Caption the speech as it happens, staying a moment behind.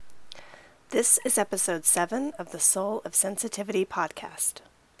This is episode 7 of the Soul of Sensitivity podcast.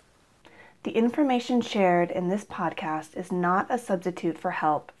 The information shared in this podcast is not a substitute for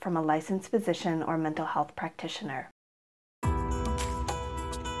help from a licensed physician or mental health practitioner.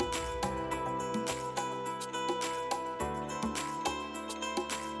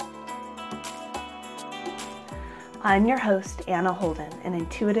 I'm your host, Anna Holden, an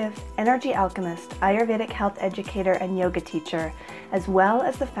intuitive, energy alchemist, Ayurvedic health educator, and yoga teacher, as well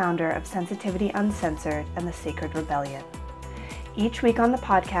as the founder of Sensitivity Uncensored and the Sacred Rebellion. Each week on the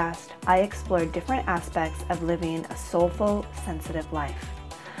podcast, I explore different aspects of living a soulful, sensitive life.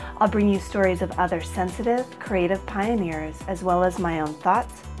 I'll bring you stories of other sensitive, creative pioneers, as well as my own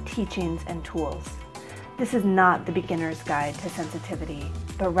thoughts, teachings, and tools. This is not the beginner's guide to sensitivity,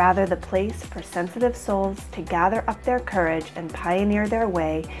 but rather the place for sensitive souls to gather up their courage and pioneer their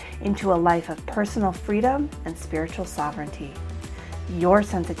way into a life of personal freedom and spiritual sovereignty. Your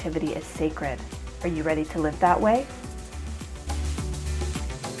sensitivity is sacred. Are you ready to live that way?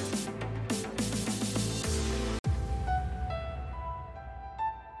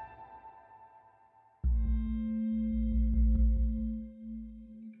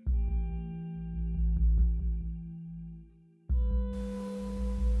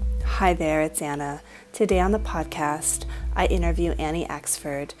 Hi there, it's Anna. Today on the podcast, I interview Annie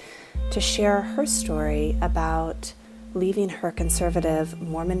Axford to share her story about leaving her conservative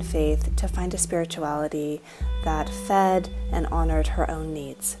Mormon faith to find a spirituality that fed and honored her own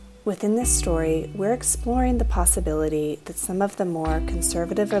needs. Within this story, we're exploring the possibility that some of the more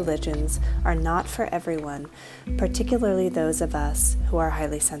conservative religions are not for everyone, particularly those of us who are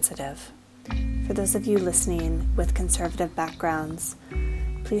highly sensitive. For those of you listening with conservative backgrounds,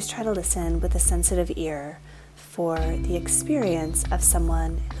 please try to listen with a sensitive ear for the experience of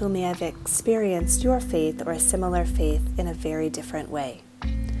someone who may have experienced your faith or a similar faith in a very different way.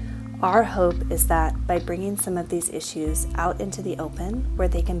 Our hope is that by bringing some of these issues out into the open where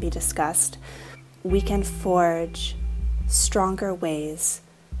they can be discussed, we can forge stronger ways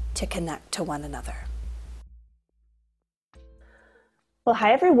to connect to one another. Well,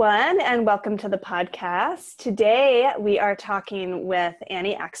 hi, everyone, and welcome to the podcast. Today, we are talking with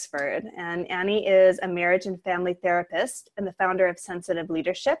Annie Axford, and Annie is a marriage and family therapist and the founder of Sensitive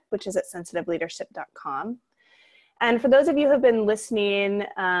Leadership, which is at sensitiveleadership.com. And for those of you who have been listening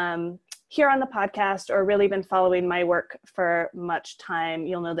here on the podcast or really been following my work for much time,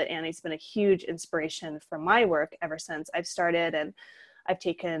 you'll know that Annie's been a huge inspiration for my work ever since I've started, and I've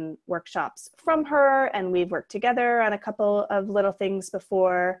taken workshops from her, and we've worked together on a couple of little things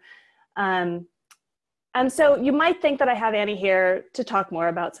before. And so you might think that I have Annie here to talk more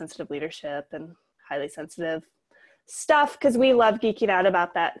about sensitive leadership and highly sensitive stuff, because we love geeking out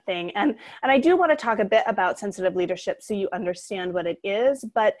about that thing. And I do want to talk a bit about sensitive leadership so you understand what it is.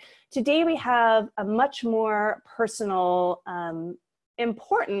 But today we have a much more personal,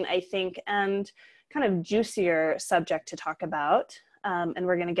 important, I think, and kind of juicier subject to talk about. And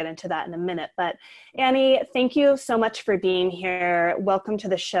we're going to get into that in a minute. But Annie, thank you so much for being here. Welcome to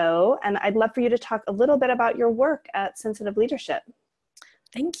the show. And I'd love for you to talk a little bit about your work at Sensitive Leadership.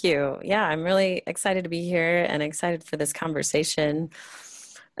 Thank you. Yeah, I'm really excited to be here and excited for this conversation,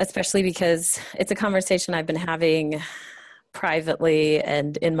 especially because it's a conversation I've been having privately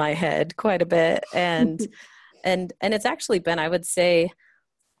and in my head quite a bit. And it's actually been, I would say,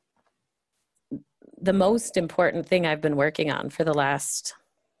 the most important thing I've been working on for the last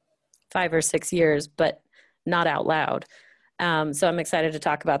 5 or 6 years, but not out loud. So I'm excited to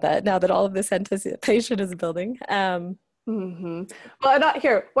talk about that now that all of this anticipation is building. Well, not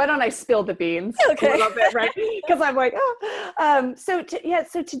here. Why don't I spill the beans a little bit, right? Because I'm like, So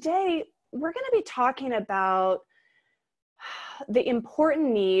today we're going to be talking about the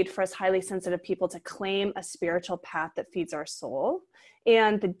important need for us highly sensitive people to claim a spiritual path that feeds our soul,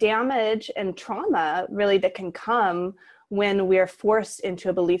 and the damage and trauma really that can come when we're forced into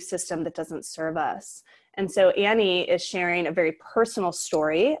a belief system that doesn't serve us. And so Annie is sharing a very personal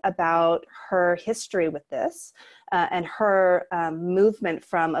story about her history with this and her movement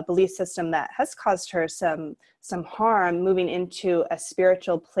from a belief system that has caused her some harm, moving into a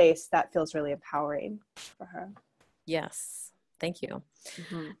spiritual place that feels really empowering for her. Yes. Thank you.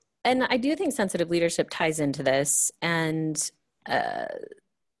 Mm-hmm. And I do think sensitive leadership ties into this. And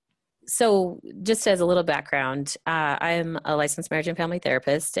so just as a little background, I'm a licensed marriage and family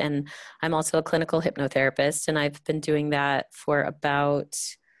therapist, and I'm also a clinical hypnotherapist. And I've been doing that for about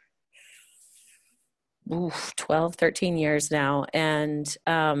 12, 13 years now. And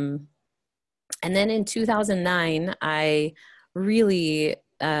then in 2009, I really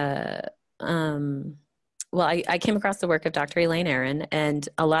well, I came across the work of Dr. Elaine Aron, and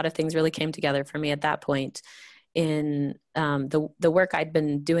a lot of things really came together for me at that point in the work I'd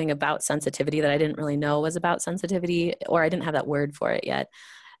been doing about sensitivity that I didn't really know was about sensitivity, or I didn't have that word for it yet.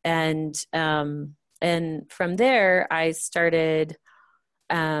 And from there, I started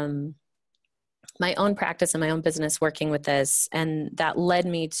my own practice and my own business working with this, and that led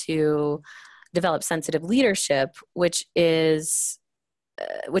me to develop sensitive leadership, which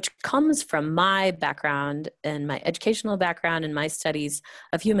comes from my background and my educational background and my studies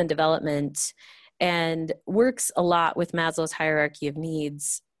of human development, and works a lot with Maslow's hierarchy of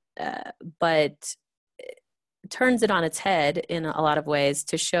needs, but turns it on its head in a lot of ways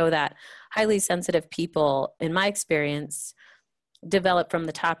to show that highly sensitive people, in my experience, develop from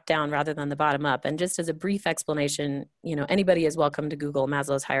the top down rather than the bottom up. And just as a brief explanation, anybody is welcome to Google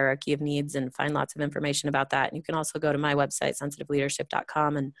Maslow's hierarchy of needs and find lots of information about that. And you can also go to my website,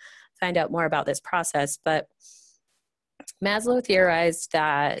 sensitiveleadership.com, and find out more about this process. But Maslow theorized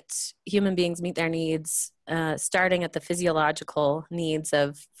that human beings meet their needs starting at the physiological needs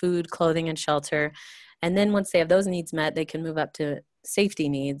of food, clothing, and shelter. And then once they have those needs met, they can move up to safety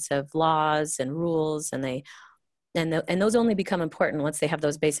needs of laws and rules, and those only become important once they have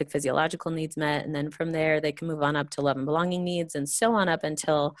those basic physiological needs met. And then from there, they can move on up to love and belonging needs, and so on up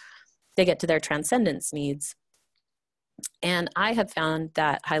until they get to their transcendence needs. And I have found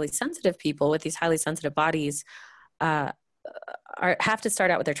that highly sensitive people with these highly sensitive bodies have to start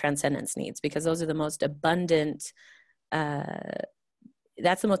out with their transcendence needs, because those are the most abundant,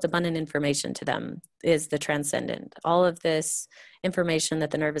 that's the most abundant information to them, is the transcendent. All of this information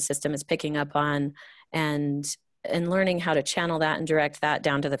that the nervous system is picking up on, and learning how to channel that and direct that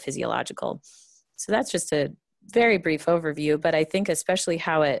down to the physiological. So that's just a very brief overview, but I think especially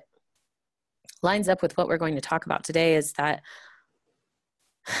how it lines up with what we're going to talk about today is that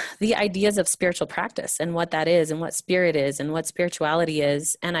the ideas of spiritual practice and what that is and what spirit is and what spirituality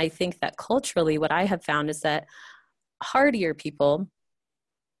is. And I think that culturally, what I have found is that hardier people,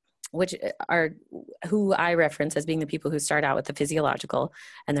 who I reference as being the people who start out with the physiological,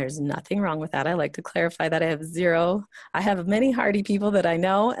 and there's nothing wrong with that. I like to clarify that I have many hardy people that I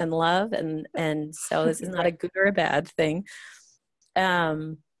know and love, and so this is not a good or a bad thing.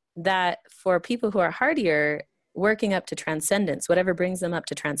 That for people who are hardier, working up to transcendence, whatever brings them up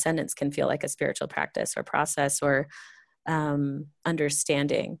to transcendence, can feel like a spiritual practice or process or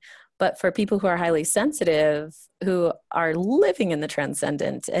understanding. But for people who are highly sensitive, who are living in the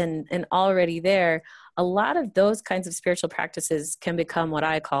transcendent and already there, a lot of those kinds of spiritual practices can become what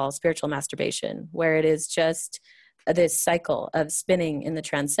I call spiritual masturbation, where it is just this cycle of spinning in the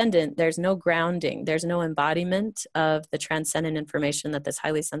transcendent. There's no grounding. There's no embodiment of the transcendent information that this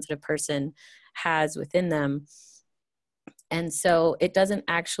highly sensitive person has within them. And so it doesn't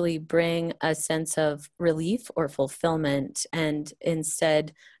actually bring a sense of relief or fulfillment, and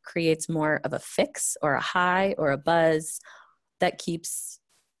instead creates more of a fix or a high or a buzz that keeps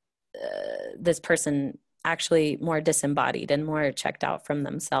this person actually more disembodied and more checked out from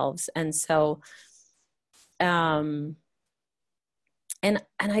themselves. And so, and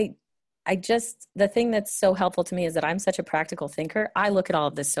I just, the thing that's so helpful to me is that I'm such a practical thinker. I look at all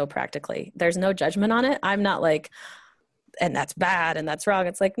of this so practically. There's no judgment on it. I'm not like, and that's bad and that's wrong.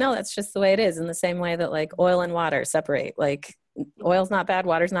 It's like, no, that's just the way it is. In the same way that like oil and water separate, like oil's not bad,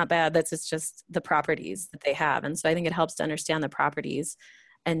 water's not bad. That's just the properties that they have. And so I think it helps to understand the properties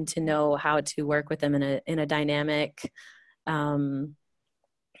and to know how to work with them in a dynamic,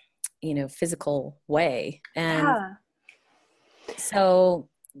 physical way. And so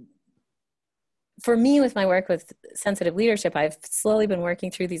for me, with my work with sensitive leadership, I've slowly been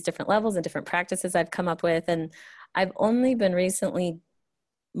working through these different levels and different practices I've come up with. And I've only been recently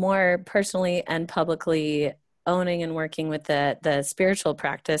more personally and publicly owning and working with the spiritual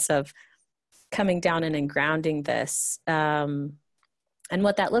practice of coming down in and grounding this, and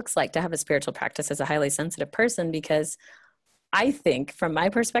what that looks like to have a spiritual practice as a highly sensitive person. Because I think from my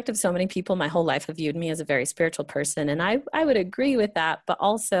perspective, so many people my whole life have viewed me as a very spiritual person. And I would agree with that, but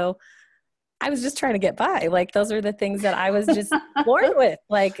also I was just trying to get by. Like those are the things that I was just born with.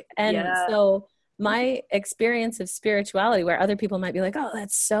 So my experience of spirituality, where other people might be like, oh,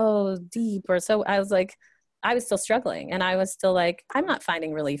 that's so deep, or so, I was like, I was still struggling. And I was still like, I'm not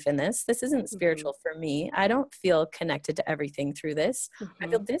finding relief in this. This isn't spiritual for me. I don't feel connected to everything through this. I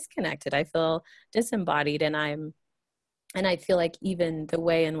feel disconnected. I feel disembodied. And I feel like even the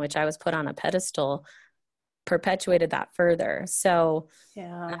way in which I was put on a pedestal perpetuated that further. So,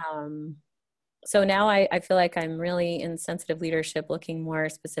 so now I feel like I'm really in sensitive leadership, looking more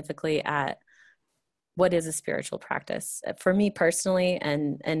specifically at what is a spiritual practice for me personally,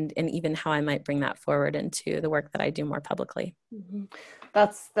 and even how I might bring that forward into the work that I do more publicly. Mm-hmm.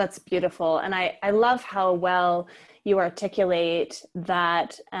 That's beautiful. And I love how well you articulate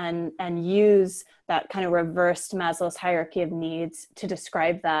that and use that kind of reversed Maslow's hierarchy of needs to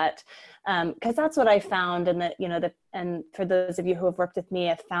describe that. Because that's what I found. And that, and for those of you who have worked with me,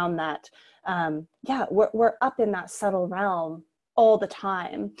 I've found that, we're up in that subtle realm all the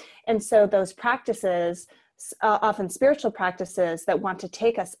time. And so those practices, often spiritual practices that want to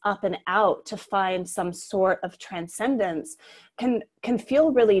take us up and out to find some sort of transcendence, can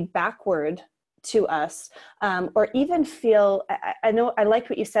feel really backward to us, or even feel, I know, I like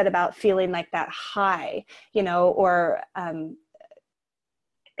what you said about feeling like that high, or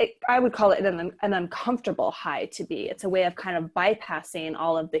I would call it an uncomfortable high to be. It's a way of kind of bypassing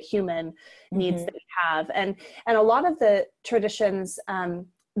all of the human needs that we have. And a lot of the traditions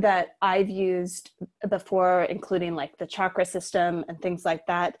that I've used before, including like the chakra system and things like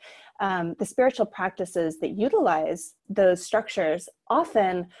that, the spiritual practices that utilize those structures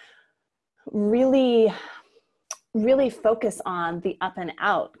often really focus on the up and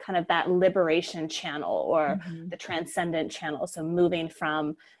out, kind of that liberation channel, or the transcendent channel. So moving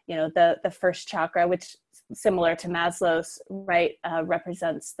from, the first chakra, which similar to Maslow's, right,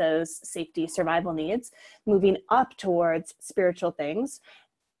 represents those safety survival needs, moving up towards spiritual things,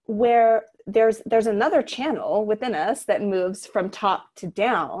 where there's another channel within us that moves from top to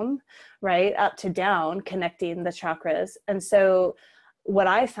down, right, up to down, connecting the chakras. And so what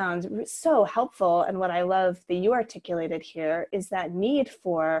I found so helpful, and what I love that you articulated here, is that need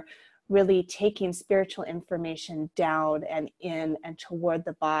for really taking spiritual information down and in and toward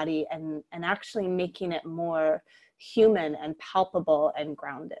the body, and actually making it more human and palpable and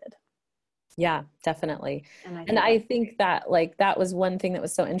grounded. Yeah, definitely. And I think that that was one thing that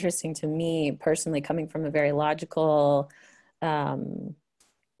was so interesting to me personally, coming from a very logical, education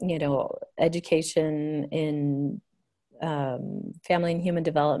in family and human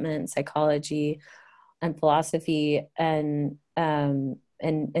development, psychology, and philosophy, and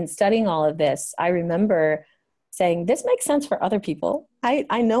studying all of this. I remember saying, this makes sense for other people.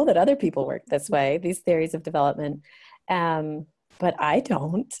 I know that other people work this way, these theories of development, but I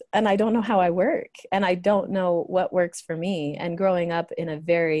don't, and I don't know how I work, and I don't know what works for me. And growing up in a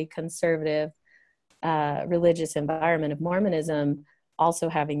very conservative religious environment of Mormonism, also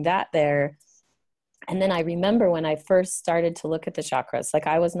having that there. And then I remember when I first started to look at the chakras,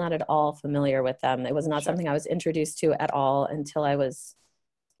 I was not at all familiar with them. It was not something I was introduced to at all until I was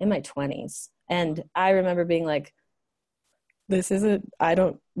in my 20s. And I remember being like, this is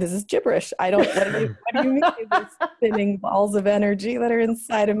gibberish. What do you mean? These spinning balls of energy that are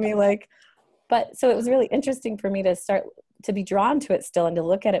inside of me? But so it was really interesting for me to start to be drawn to it still, and to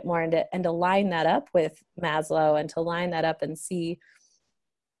look at it more, and to line that up with Maslow, and to line that up and see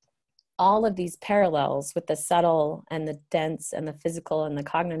all of these parallels with the subtle and the dense and the physical and the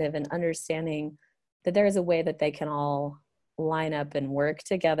cognitive, and understanding that there is a way that they can all line up and work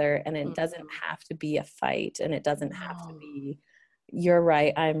together. And it doesn't have to be a fight, and it doesn't have to be, you're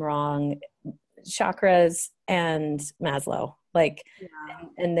right, I'm wrong, chakras and Maslow,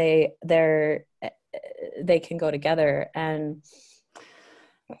 and they can go together. And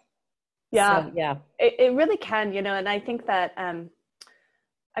it really can, and I think that,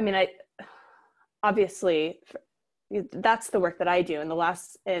 obviously that's the work that I do. In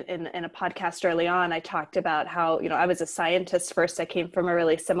a podcast early on, I talked about how, I was a scientist first. I came from a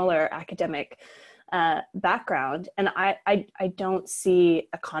really similar academic background, and I don't see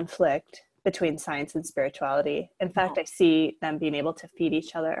a conflict between science and spirituality. In fact, I see them being able to feed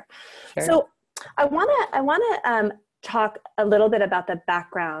each other. Sure. So I want to talk a little bit about the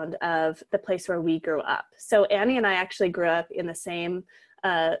background of the place where we grew up. So Annie and I actually grew up in the same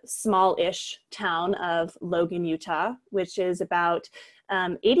small-ish town of Logan, Utah, which is about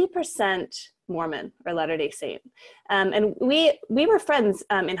 80% Mormon or Latter-day Saint. And we were friends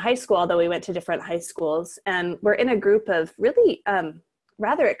in high school, although we went to different high schools, and we're in a group of really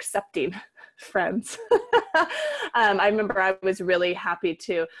rather accepting friends. I remember I was really happy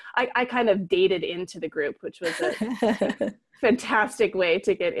I kind of dated into the group, which was a fantastic way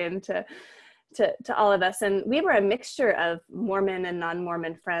to get into to all of us. And we were a mixture of Mormon and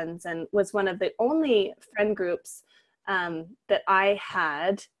non-Mormon friends, and was one of the only friend groups that I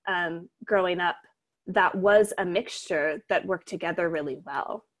had growing up that was a mixture that worked together really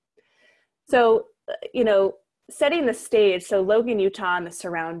well. So, setting the stage, so Logan, Utah and the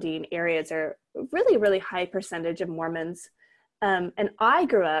surrounding areas are really, really high percentage of Mormons. And I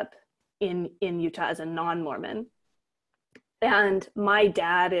grew up in Utah as a non-Mormon. And my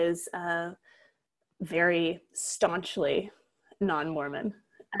dad is very staunchly non-Mormon.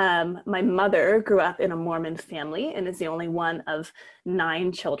 My mother grew up in a Mormon family and is the only one of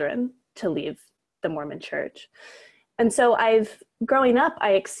 9 children to leave the Mormon church. And so growing up,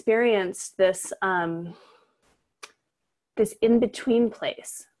 I experienced this in-between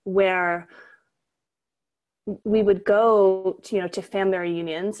place where we would go to family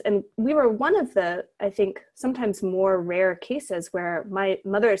reunions, and we were one of the, I think, sometimes more rare cases where my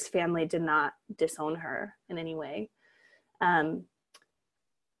mother's family did not disown her in any way.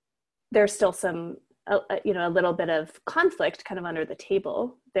 There's still some, a little bit of conflict kind of under the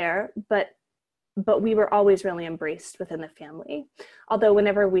table there, but we were always really embraced within the family. Although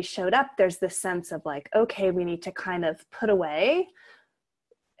whenever we showed up, there's this sense of like, okay, we need to kind of put away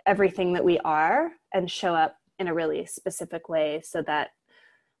everything that we are and show up in a really specific way so that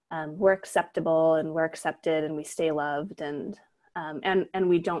we're acceptable and we're accepted and we stay loved, and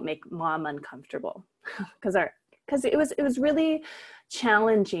we don't make mom uncomfortable. Because it was really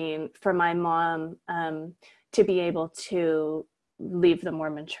challenging for my mom to be able to leave the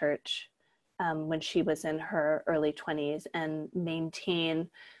Mormon church when she was in her early 20s and maintain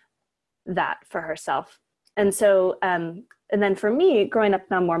that for herself. And so, and then for me, growing up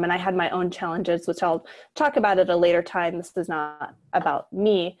non-Mormon, I had my own challenges, which I'll talk about at a later time. This is not about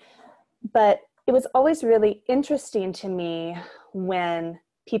me, but it was always really interesting to me when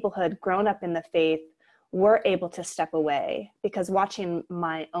people who had grown up in the faith were able to step away, because watching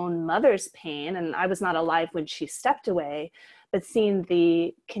my own mother's pain, and I was not alive when she stepped away, but seeing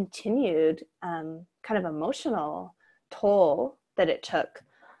the continued kind of emotional toll that it took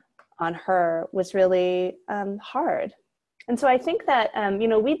on her was really hard. And so I think that,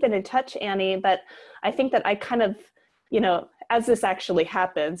 we've been in touch, Annie, but I think that I kind of, as this actually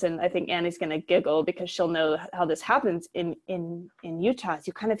happens, and I think Annie's going to giggle because she'll know how this happens in Utah, is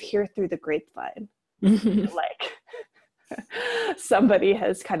you kind of hear through the grapevine, like somebody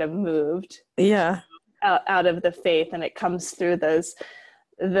has kind of moved out of the faith, and it comes through those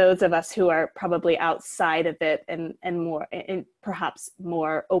of us who are probably outside of it and more, and perhaps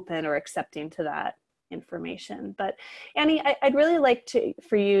more open or accepting to that information. But Annie, I'd really like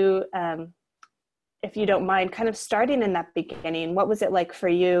for you, if you don't mind, kind of starting in that beginning. What was it like for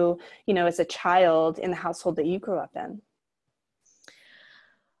you, as a child in the household that you grew up in?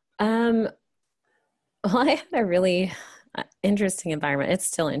 Well, I had a really interesting environment. It's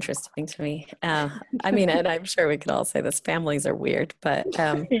still interesting to me. I mean, and I'm sure we could all say this, families are weird, but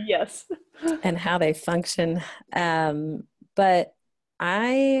yes, and how they function. But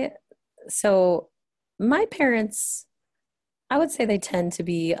so my parents, I would say they tend to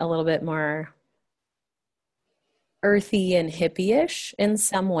be a little bit more earthy and hippie-ish in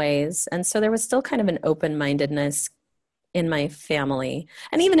some ways. And so there was still kind of an open-mindedness in my family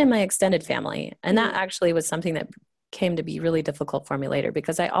and even in my extended family. And that actually was something that came to be really difficult for me later,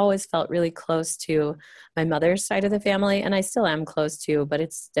 because I always felt really close to my mother's side of the family, and I still am close to, but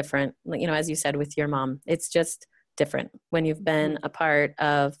it's different. As you said with your mom, it's just different when you've been a part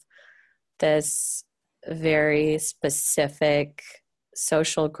of this very specific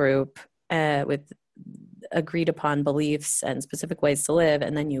social group with agreed upon beliefs and specific ways to live,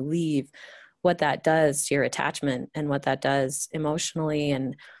 and then you leave, what that does to your attachment and what that does emotionally.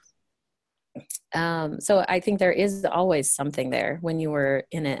 And so I think there is always something there when you were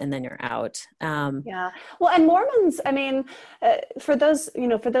in it and then you're out. Yeah. Well, and Mormons, I mean, for those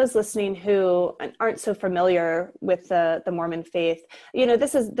listening who aren't so familiar with the Mormon faith,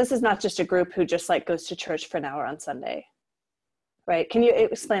 this is not just a group who just like goes to church for an hour on Sunday, right? Can you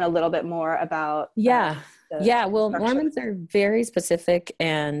explain a little bit more about? Well, Mormons are very specific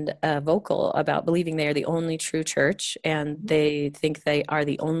and vocal about believing they are the only true church, and they think they are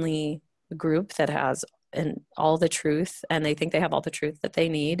the only group that has all the truth, and they think they have all the truth that they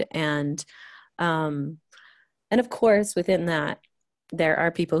need. And of course, within that, there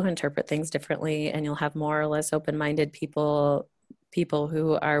are people who interpret things differently, and you'll have more or less open-minded people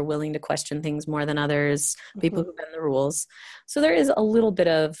who are willing to question things more than others, people who bend the rules. So there is a little bit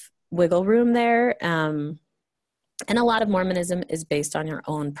of wiggle room there. And a lot of Mormonism is based on your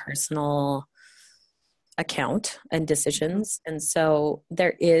own personal account and decisions. And so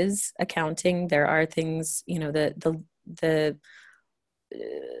there is accounting. There are things, the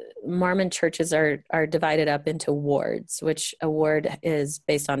Mormon churches are divided up into wards, which a ward is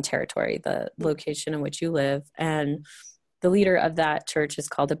based on territory, the location in which you live. And the leader of that church is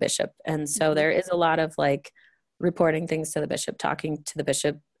called a bishop. And so there is a lot of like reporting things to the bishop, talking to the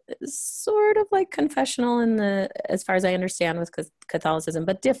bishop, sort of like confessional as far as I understand with Catholicism,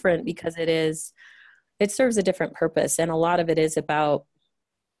 but different because it serves a different purpose. And a lot of it is about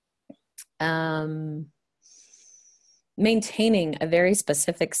um, maintaining a very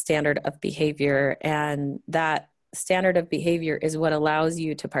specific standard of behavior. And that standard of behavior is what allows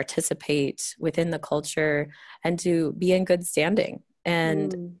you to participate within the culture and to be in good standing.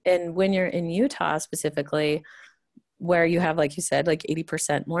 And when you're in Utah specifically, where you have, like you said, like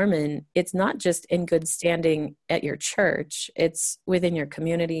 80% Mormon, it's not just in good standing at your church, it's within your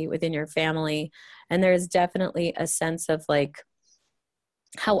community, within your family. And there's definitely a sense of like,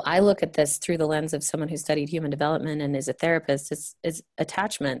 how I look at this through the lens of someone who studied human development and is a therapist is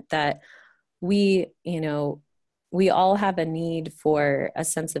attachment, that we, we all have a need for a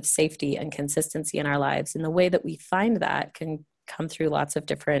sense of safety and consistency in our lives. And the way that we find that can come through lots of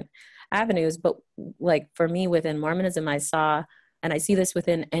different avenues. But like for me within Mormonism, I saw, and I see this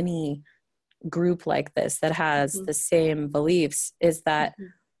within any group like this that has the same beliefs, is that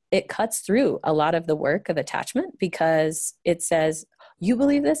it cuts through a lot of the work of attachment, because it says, you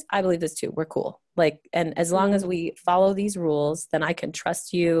believe this, I believe this too, we're cool. Like, and as long as we follow these rules, then I can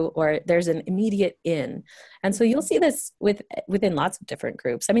trust you, or there's an immediate in. And so you'll see this within lots of different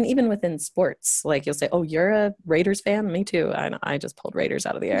groups. I mean, even within sports, like you'll say, oh, you're a Raiders fan? Me too. I just pulled Raiders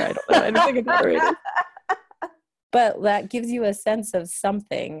out of the air. I don't know anything about the Raiders. But that gives you a sense of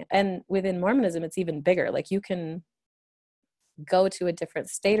something. And within Mormonism, it's even bigger. Like you can go to a different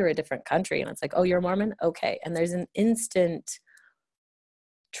state or a different country and it's like, oh, you're a Mormon? Okay. And there's an instant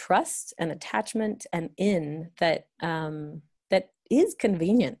trust and attachment and that that is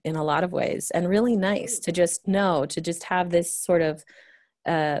convenient in a lot of ways, and really nice to just know, to just have this sort of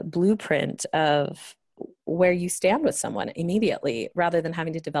blueprint of where you stand with someone immediately, rather than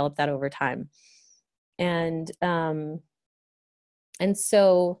having to develop that over time. And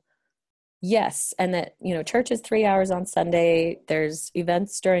so yes, and that, church is 3 hours on Sunday. There's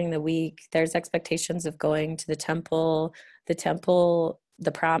events during the week. There's expectations of going to the temple.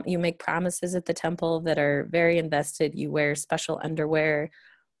 You make promises at the temple that are very invested. You wear special underwear.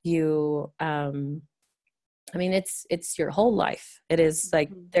 It's your whole life. It is like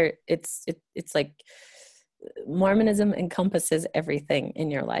it's like Mormonism encompasses everything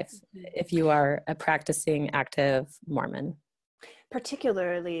in your life if you are a practicing active Mormon.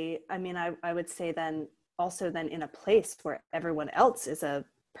 Particularly, I would say then in a place where everyone else is a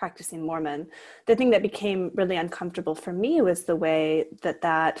practicing Mormon, the thing that became really uncomfortable for me was the way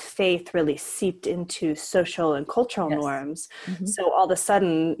that faith really seeped into social and cultural norms. So all of a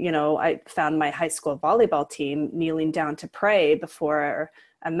sudden, I found my high school volleyball team kneeling down to pray before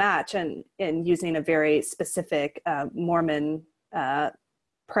a match and using a very specific Mormon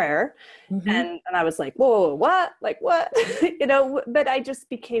prayer. And I was like, whoa, what? Like what? But I just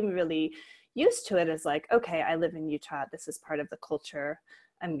became really used to it as like, okay, I live in Utah. This is part of the culture.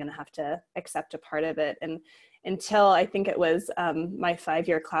 I'm going to have to accept a part of it. And until I think it was my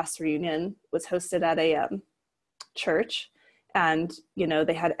 5-year class reunion was hosted at a church, and,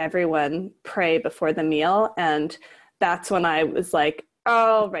 they had everyone pray before the meal. And that's when I was like,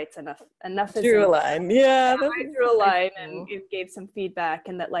 oh, right, enough is drew a line. Yeah, I drew a line and gave some feedback,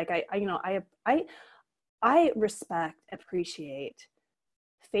 and that like I respect, appreciate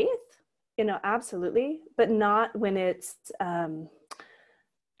faith, absolutely, but not when it's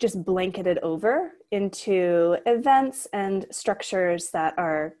just blanketed over into events and structures that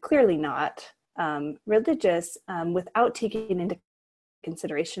are clearly not religious, without taking into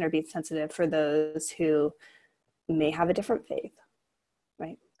consideration or being sensitive for those who may have a different faith.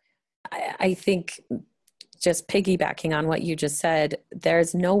 Right. I think, just piggybacking on what you just said,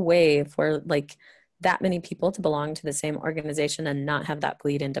 there's no way for like that many people to belong to the same organization and not have that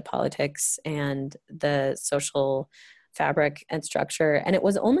bleed into politics and the social fabric and structure. And it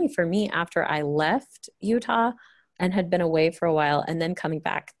was only for me after I left Utah and had been away for a while and then coming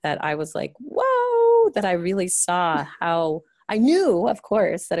back that I was like, whoa, that I really saw how I knew, of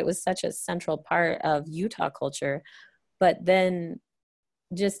course, that it was such a central part of Utah culture, but then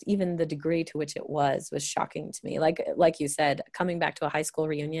just even the degree to which it was shocking to me. Like you said, coming back to a high school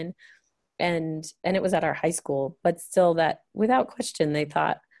reunion, and it was at our high school, but still that without question, they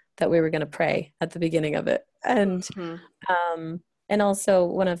thought that we were going to pray at the beginning of it. And, and also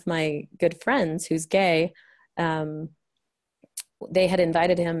one of my good friends who's gay, they had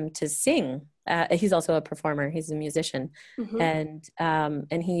invited him to sing. He's also a performer. He's a musician. And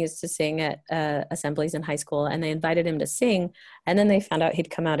he used to sing at assemblies in high school, and they invited him to sing. And then they found out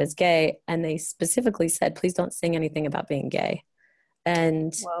he'd come out as gay, and they specifically said, please don't sing anything about being gay.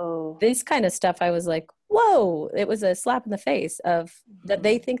 And this kind of stuff, I was like, whoa, it was a slap in the face of that.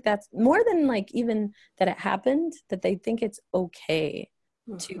 They think that's more than like even that it happened, that they think it's okay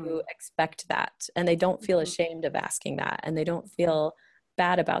to expect that. And they don't feel ashamed of asking that. And they don't feel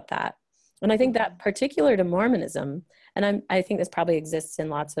bad about that. And I think that particular to Mormonism, and I think this probably exists in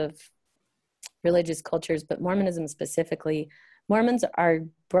lots of religious cultures, but Mormonism specifically, Mormons are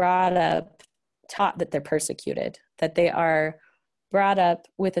brought up, taught that they're persecuted, that they are brought up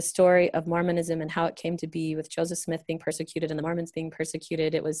with a story of Mormonism and how it came to be, with Joseph Smith being persecuted and the Mormons being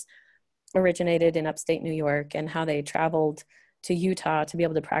persecuted. It was originated in upstate New York, and how they traveled to Utah to be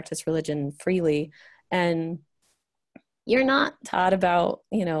able to practice religion freely. And you're not taught about,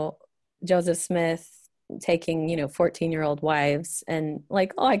 Joseph Smith taking, 14-year-old wives and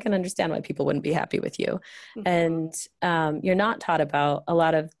like, oh, I can understand why people wouldn't be happy with you. And you're not taught about a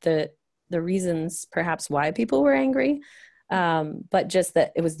lot of the reasons perhaps why people were angry, but just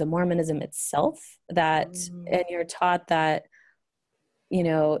that it was the Mormonism itself that, and you're taught that,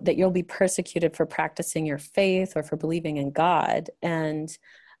 that you'll be persecuted for practicing your faith or for believing in God. And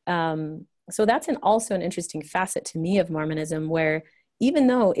so that's also an interesting facet to me of Mormonism, where even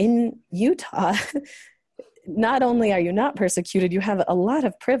though in Utah, not only are you not persecuted, you have a lot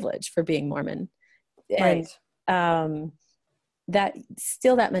of privilege for being Mormon. And that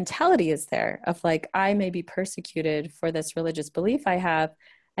still, that mentality is there of like, I may be persecuted for this religious belief I have.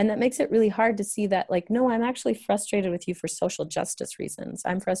 And that makes it really hard to see that, like, no, I'm actually frustrated with you for social justice reasons.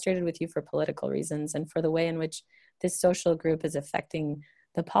 I'm frustrated with you for political reasons and for the way in which this social group is affecting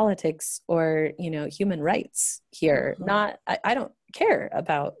the politics or, human rights here. I don't care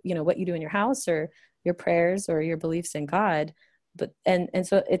about, what you do in your house or your prayers or your beliefs in God. But, and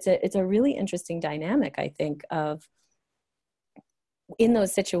so it's a really interesting dynamic, I think, of in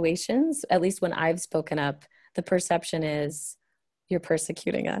those situations, at least when I've spoken up, the perception is you're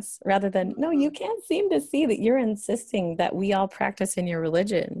persecuting us, rather than, no, you can't seem to see that you're insisting that we all practice in your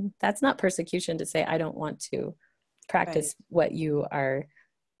religion. That's not persecution to say, I don't want to practice what you are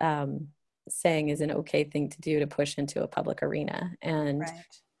saying is an okay thing to do to push into a public arena. And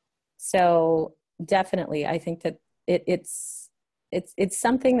so definitely, I think that it's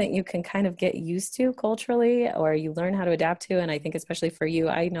something that you can kind of get used to culturally, or you learn how to adapt to. And I think especially for you,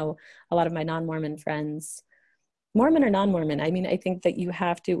 I know a lot of my non-Mormon friends, Mormon or non-Mormon, I mean, I think that you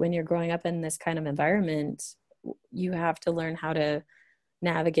have to, when you're growing up in this kind of environment, you have to learn how to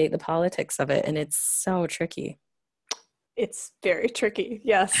navigate the politics of it. And it's so tricky. It's very tricky.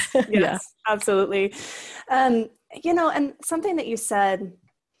 Yes. Yes, absolutely. And something that you said,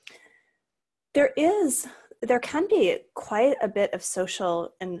 there can be quite a bit of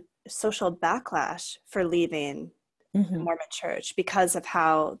social backlash for leaving the Mormon church because of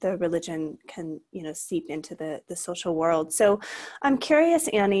how the religion can, seep into the social world. So I'm curious,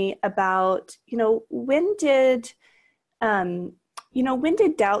 Annie, about, when did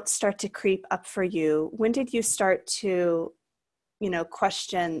doubt start to creep up for you? When did you start to,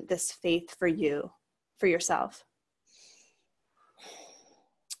 question this faith for yourself?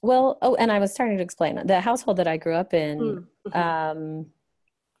 Well, and I was starting to explain the household that I grew up in.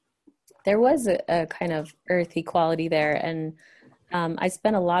 There was a kind of earthy quality there. And I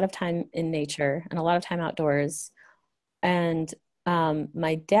spent a lot of time in nature and a lot of time outdoors. And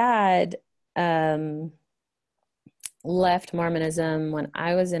my dad left Mormonism when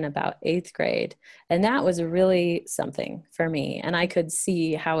I was in about 8th grade. And that was really something for me. And I could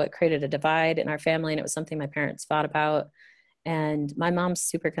see how it created a divide in our family. And it was something my parents fought about. And my mom's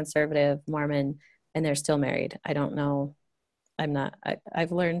super conservative Mormon, and they're still married. I don't know.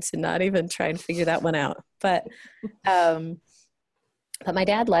 I've learned to not even try and figure that one out. But my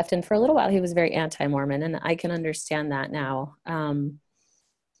dad left, and for a little while he was very anti-Mormon, and I can understand that now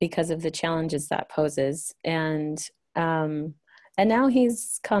because of the challenges that poses. And now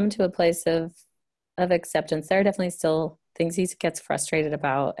he's come to a place of acceptance. There are definitely still things he gets frustrated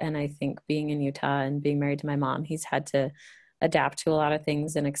about, and I think being in Utah and being married to my mom, he's had to adapt to a lot of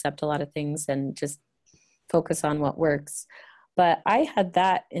things and accept a lot of things and just focus on what works. But I had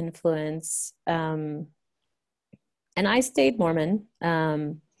that influence, and I stayed Mormon,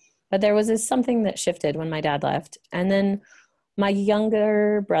 but there was something that shifted when my dad left. And then my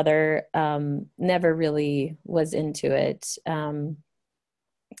younger brother never really was into it, and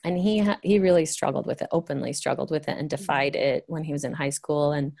he really struggled with it, openly struggled with it, and defied it when he was in high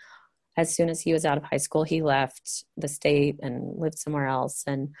school. And as soon as he was out of high school, he left the state and lived somewhere else,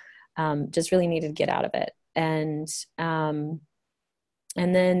 and just really needed to get out of it. And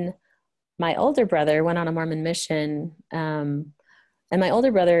then my older brother went on a Mormon mission. And my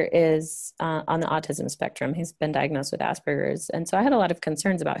older brother is on the autism spectrum. He's been diagnosed with Asperger's. And so I had a lot of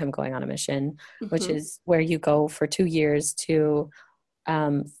concerns about him going on a mission, which is where you go for 2 years to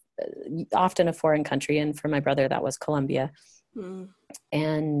often a foreign country. And for my brother, that was Colombia.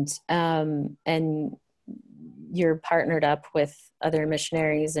 And you're partnered up with other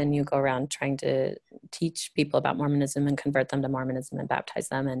missionaries and you go around trying to teach people about Mormonism and convert them to Mormonism and baptize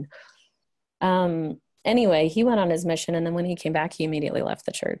them. And anyway, he went on his mission, and then when he came back, he immediately left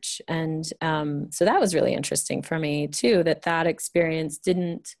the church. And so that was really interesting for me too, that experience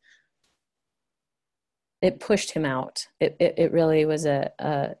it pushed him out. It really was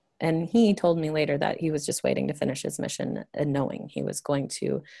and he told me later that he was just waiting to finish his mission and knowing he was going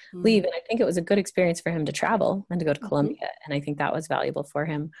to leave. And I think it was a good experience for him to travel and to go to Colombia. And I think that was valuable for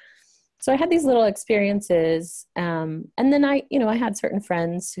him. So I had these little experiences. And then I had certain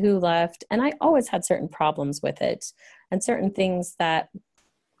friends who left, and I always had certain problems with it and certain things that,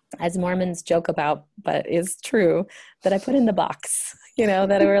 as Mormons joke about, but is true, that I put in the box,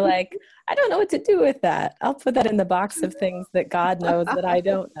 that were like, I don't know what to do with that. I'll put that in the box of things that God knows that I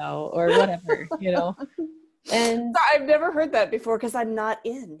don't know, or whatever, And I've never heard that before because I'm not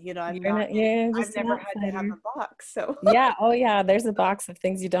in, I've never had to have a box. So yeah. Oh yeah. There's a box of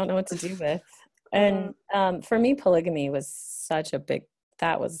things you don't know what to do with. And for me, polygamy was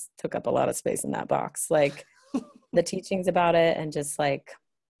took up a lot of space in that box. Like the teachings about it, and just like,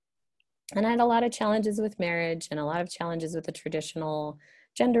 and I had a lot of challenges with marriage and a lot of challenges with the traditional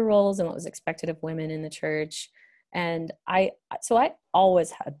gender roles and what was expected of women in the church. And so I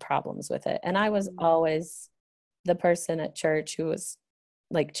always had problems with it. And I was always the person at church who was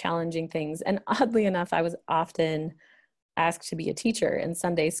like challenging things. And oddly enough, I was often asked to be a teacher in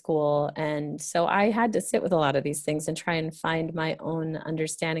Sunday school. And so I had to sit with a lot of these things and try and find my own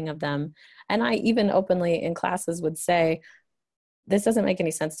understanding of them. And I even openly in classes would say, this doesn't make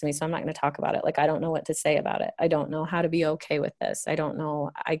any sense to me, so I'm not going to talk about it. Like, I don't know what to say about it. I don't know how to be okay with this. I don't know.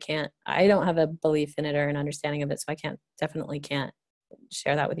 I don't have a belief in it or an understanding of it. So I definitely can't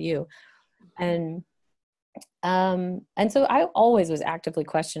share that with you. And so I always was actively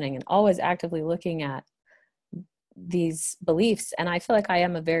questioning and always actively looking at these beliefs. And I feel like I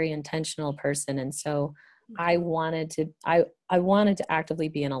am a very intentional person. And so I wanted to actively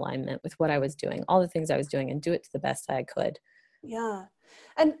be in alignment with what I was doing, all the things I was doing, and do it to the best I could. Yeah.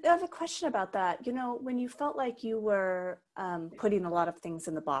 And I have a question about that. When you felt like you were putting a lot of things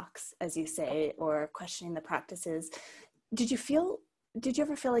in the box, as you say, or questioning the practices, did you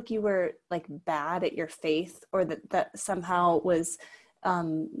ever feel like you were like bad at your faith, or that somehow was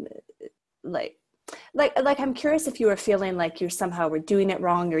like I'm curious if you were feeling like you somehow were doing it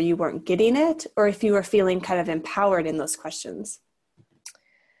wrong, or you weren't getting it, or if you were feeling kind of empowered in those questions?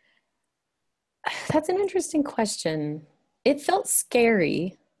 That's an interesting question. It felt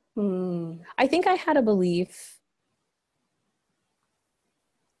scary. I think I had a belief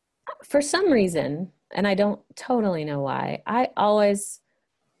for some reason, and I don't totally know why. I always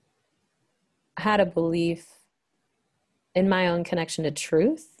had a belief in my own connection to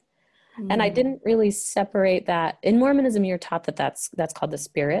truth. And I didn't really separate that. In Mormonism, you're taught that that's called the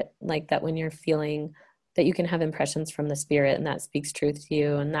spirit, like that when you're feeling that you can have impressions from the spirit and that speaks truth to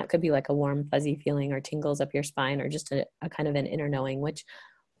you. And that could be like a warm, fuzzy feeling or tingles up your spine, or just a kind of an inner knowing, which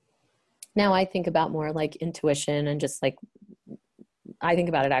now I think about more like intuition, and just like, I think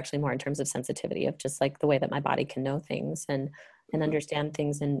about it actually more in terms of sensitivity, of just like the way that my body can know things and understand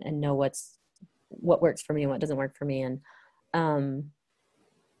things and know what works for me and what doesn't work for me. And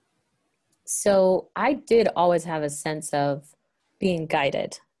so I did always have a sense of being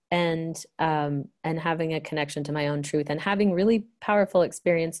guided and having a connection to my own truth, and having really powerful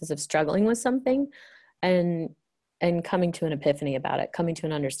experiences of struggling with something and coming to an epiphany about it, coming to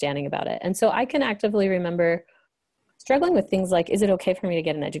an understanding about it. And so I can actively remember struggling with things like, is it okay for me to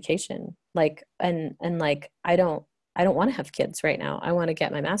get an education? Like, and like, I don't want to have kids right now. I want to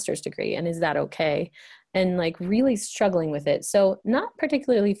get my master's degree. And is that okay? And like really struggling with it. So not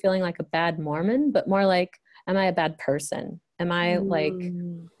particularly feeling like a bad Mormon, but more like, am I a bad person? Am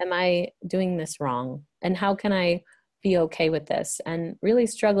I doing this wrong? And how can I be okay with this? And really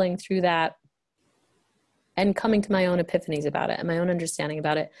struggling through that and coming to my own epiphanies about it and my own understanding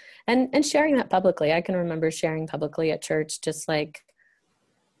about it, and sharing that publicly. I can remember sharing publicly at church, just like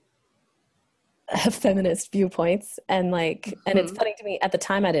feminist viewpoints, and like, and it's funny to me, at the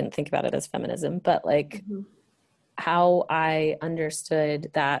time I didn't think about it as feminism, but like how I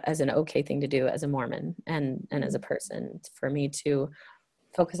understood that as an okay thing to do as a Mormon and as a person, for me to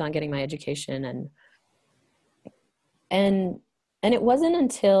focus on getting my education. And it wasn't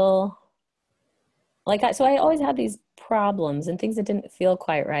until like, so I always had these problems and things that didn't feel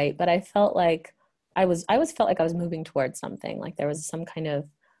quite right, but I felt like I always felt like I was moving towards something, like there was some kind of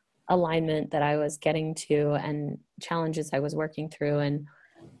alignment that I was getting to and challenges I was working through. And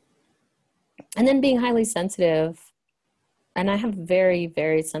then being highly sensitive, and I have very,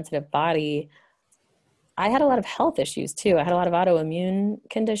 very sensitive body. I had a lot of health issues too. I had a lot of autoimmune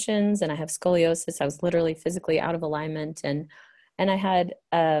conditions, and I have scoliosis. I was literally physically out of alignment, and I had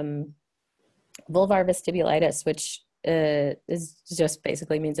vulvar vestibulitis, which is just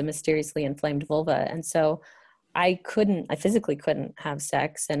basically means a mysteriously inflamed vulva. And so I physically couldn't have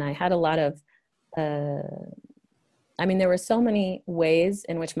sex, and I had a lot of there were so many ways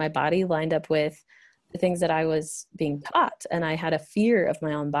in which my body lined up with the things that I was being taught. And I had a fear of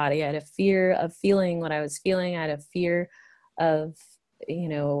my own body. I had a fear of feeling what I was feeling. I had a fear of,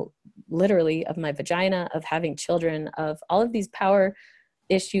 literally of my vagina, of having children, of all of these power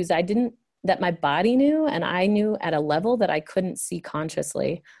issues that my body knew, and I knew at a level that I couldn't see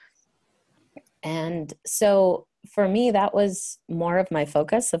consciously. And so for me, that was more of my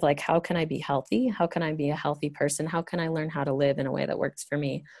focus of like, how can I be healthy? How can I be a healthy person? How can I learn how to live in a way that works for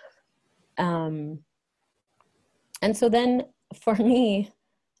me? And so then for me,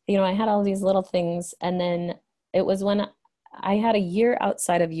 I had all these little things. And then it was when I had a year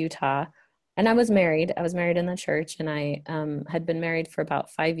outside of Utah, and I was married. I was married in the church, and I had been married for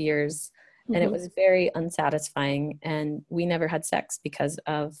about 5 years, and it was very unsatisfying. And we never had sex because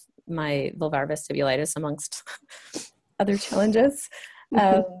of my vulvar vestibulitis, amongst other challenges.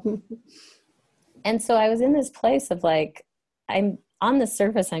 And so I was in this place of like, I'm on the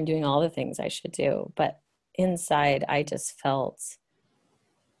surface, I'm doing all the things I should do, but inside I just felt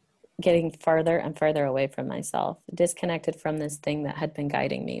getting farther and farther away from myself, disconnected from this thing that had been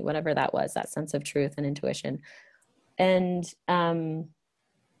guiding me, whatever that was, that sense of truth and intuition. And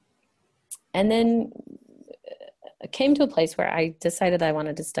then came to a place where I decided I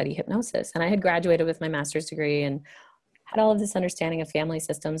wanted to study hypnosis. And I had graduated with my master's degree and had all of this understanding of family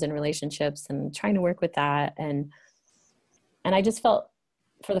systems and relationships and trying to work with that. And I just felt,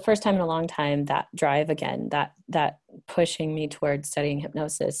 for the first time in a long time, that drive again, that pushing me towards studying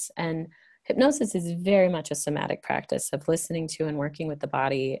hypnosis. And hypnosis is very much a somatic practice of listening to and working with the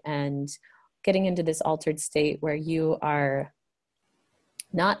body and getting into this altered state where you are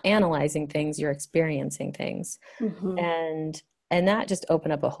not analyzing things, you're experiencing things. And that just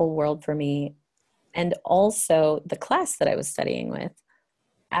opened up a whole world for me. And also the class that I was studying with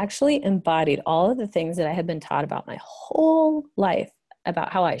actually embodied all of the things that I had been taught about my whole life,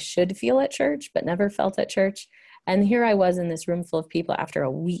 about how I should feel at church, but never felt at church. And here I was in this room full of people after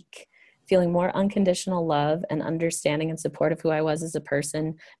a week, feeling more unconditional love and understanding and support of who I was as a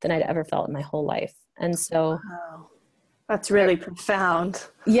person than I'd ever felt in my whole life. And so wow. That's really profound.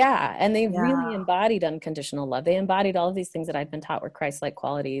 Yeah. And they really embodied unconditional love. They embodied all of these things that I've been taught were Christ-like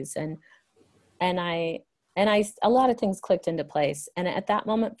qualities. And a lot of things clicked into place. And at that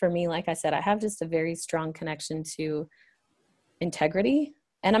moment for me, like I said, I have just a very strong connection to integrity.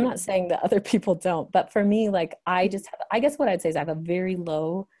 And I'm not saying that other people don't, but for me, like I guess what I'd say is I have a very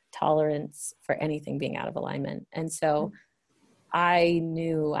low tolerance for anything being out of alignment. And so I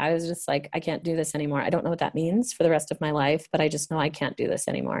knew, I was just like, I can't do this anymore. I don't know what that means for the rest of my life, but I just know I can't do this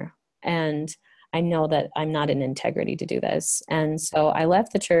anymore. And I know that I'm not in integrity to do this. And so I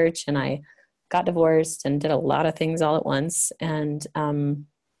left the church and I got divorced and did a lot of things all at once. And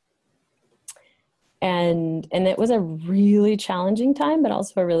it was a really challenging time, but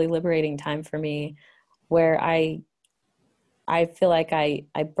also a really liberating time for me, where I feel like I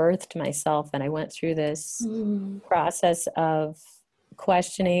birthed myself, and I went through this process of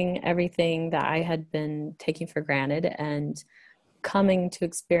questioning everything that I had been taking for granted and coming to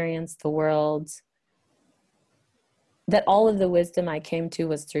experience the world, that all of the wisdom I came to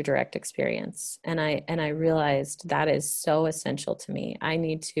was through direct experience. And I realized that is so essential to me. I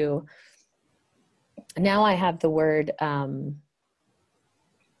need to, now I have the word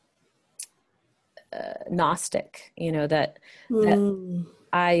Gnostic, that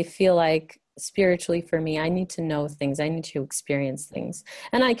I feel like spiritually for me, I need to know things. I need to experience things.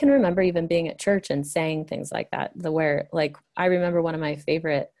 And I can remember even being at church and saying things like that, I remember one of my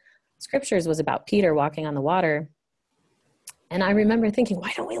favorite scriptures was about Peter walking on the water. And I remember thinking,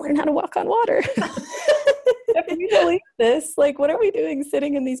 why don't we learn how to walk on water? If we believe this, what are we doing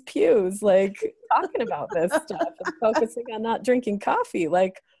sitting in these pews, talking about this stuff and focusing on not drinking coffee?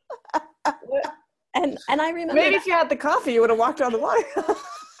 And I remember maybe if you had the coffee, you would have walked on the water.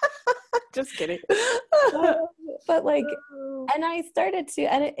 Just kidding. But and I started to,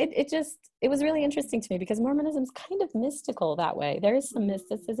 and it was really interesting to me, because Mormonism is kind of mystical that way. There is some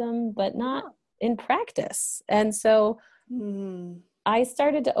mysticism, but not in practice. And so I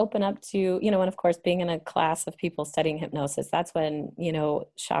started to open up to, and of course, being in a class of people studying hypnosis, that's when,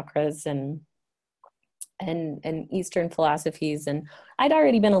 chakras and Eastern philosophies. And I'd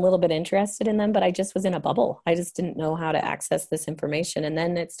already been a little bit interested in them, but I just was in a bubble. I just didn't know how to access this information. And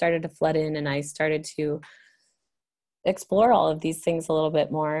then it started to flood in, and I started to explore all of these things a little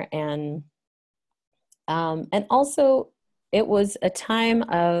bit more. And also it was a time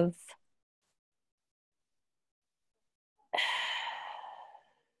of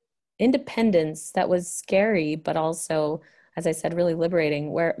independence that was scary, but also, as I said, really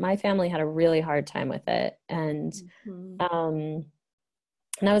liberating, where my family had a really hard time with it. And, and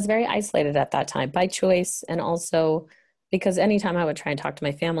I was very isolated at that time by choice. And also because anytime I would try and talk to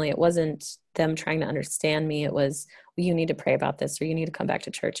my family, it wasn't them trying to understand me. It was, well, you need to pray about this, or you need to come back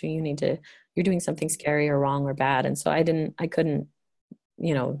to church, or you're doing something scary or wrong or bad. And so I couldn't,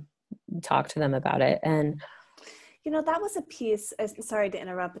 talk to them about it. And that was a piece, sorry to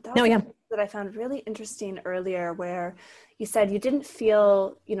interrupt, but that was a piece that I found really interesting earlier, where you said you didn't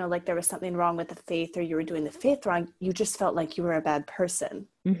feel, like there was something wrong with the faith, or you were doing the faith wrong. You just felt like you were a bad person,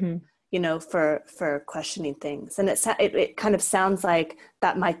 for questioning things. And it kind of sounds like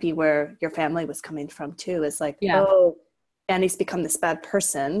that might be where your family was coming from too. It's like, oh, Annie's become this bad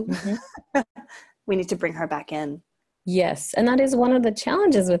person. We need to bring her back in. Yes. And that is one of the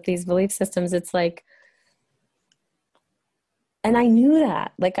challenges with these belief systems. It's like, and I knew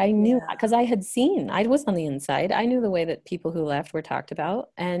that, because I was on the inside. I knew the way that people who left were talked about,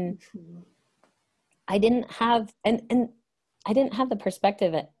 and I didn't have, and I didn't have the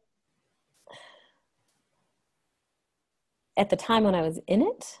perspective at the time when I was in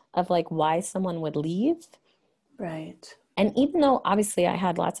it of like why someone would leave. Right. And even though obviously I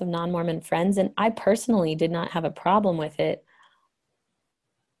had lots of non-Mormon friends, and I personally did not have a problem with it,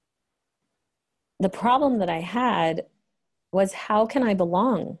 the problem that I had was, how can I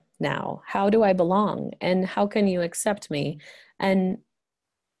belong now? How do I belong? And how can you accept me? And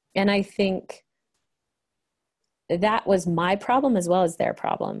I think that was my problem as well as their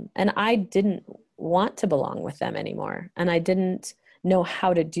problem. And I didn't want to belong with them anymore. And I didn't know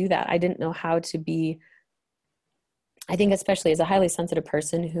how to do that. I didn't know how to be, I think especially as a highly sensitive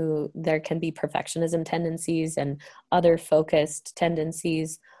person who there can be perfectionism tendencies and other focused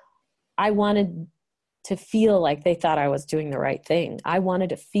tendencies. I wanted to feel like they thought I was doing the right thing. I wanted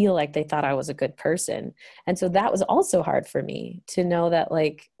to feel like they thought I was a good person. And so that was also hard for me to know that,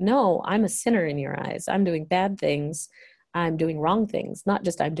 like, no, I'm a sinner in your eyes. I'm doing bad things. I'm doing wrong things. Not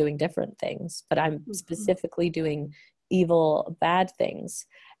just I'm doing different things, but I'm specifically doing evil, bad things.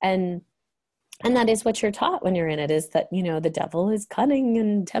 And that is what you're taught when you're in it, is that, the devil is cunning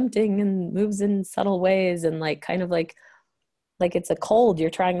and tempting and moves in subtle ways, and like, kind of like it's a cold you're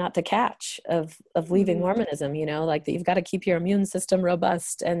trying not to catch of leaving Mormonism, like that you've got to keep your immune system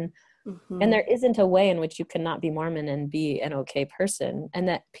robust, and there isn't a way in which you cannot be Mormon and be an okay person. And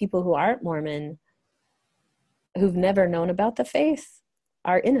that people who aren't Mormon, who've never known about the faith,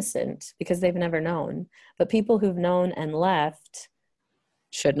 are innocent because they've never known. But people who've known and left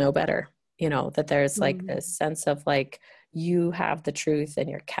should know better, that there's like this sense of like, you have the truth and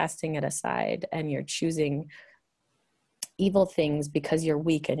you're casting it aside, and you're choosing evil things because you're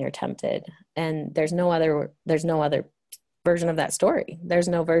weak and you're tempted. And there's no other version of that story. There's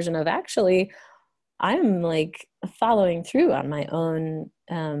no version of, actually, I'm like following through on my own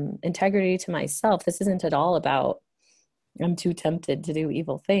integrity to myself. This isn't at all about, I'm too tempted to do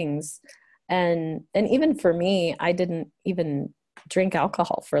evil things. And even for me, I didn't even drink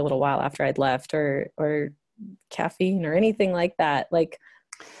alcohol for a little while after I'd left, or caffeine or anything like that. Like,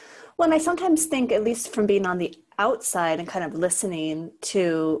 well, I sometimes think, at least from being on the outside and kind of listening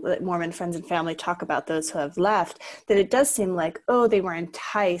to Mormon friends and family talk about those who have left, that it does seem like, oh, they were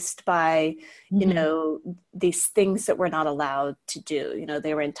enticed by, these things that we're not allowed to do.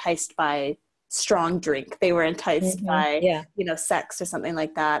 They were enticed by strong drink. They were enticed by, sex or something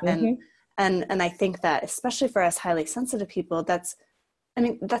like that. And I think that, especially for us highly sensitive people, that's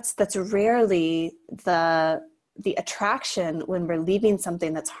rarely the attraction when we're leaving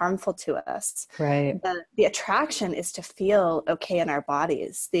something that's harmful to us. Right. The attraction is to feel okay in our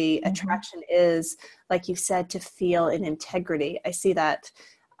bodies. The attraction is, like you said, to feel in integrity. I see that.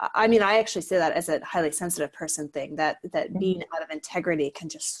 I actually see that as a highly sensitive person thing, that being out of integrity can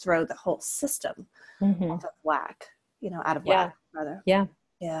just throw the whole system off of whack, out of whack, rather. Yeah.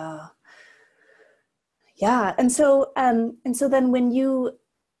 Yeah. Yeah. And so then when you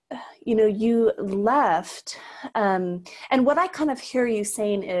left, and what I kind of hear you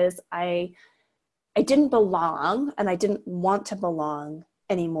saying is, I didn't belong, and I didn't want to belong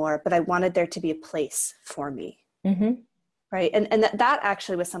anymore, but I wanted there to be a place for me. Right. And that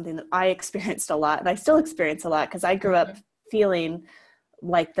actually was something that I experienced a lot, and I still experience a lot, because I grew up feeling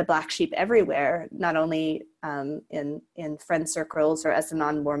like the black sheep everywhere, not only in friend circles or as a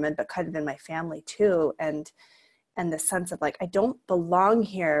non-Mormon, but kind of in my family too. And the sense of like, I don't belong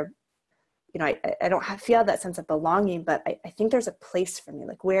here. You know, I don't feel that sense of belonging, but I think there's a place for me.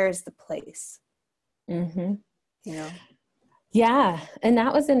 Like, where is the place? Mm-hmm. You know? Yeah. And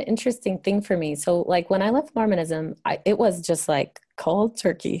that was an interesting thing for me. So like when I left Mormonism, it was just like cold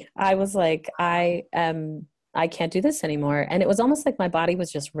turkey. I was like, I can't do this anymore. And it was almost like my body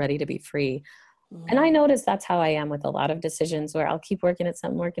was just ready to be free. And I noticed that's how I am with a lot of decisions, where I'll keep working at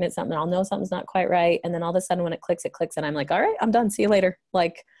something, and I'll know something's not quite right. And then all of a sudden when it clicks, and I'm like, all right, I'm done. See you later.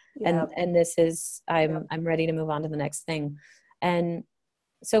 Like, and this is, I'm ready to move on to the next thing. And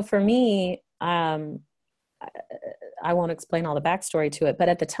so for me, I won't explain all the backstory to it, but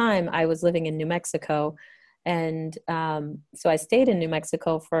at the time I was living in New Mexico. And so I stayed in New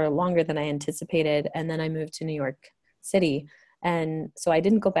Mexico for longer than I anticipated. And then I moved to New York City. And so I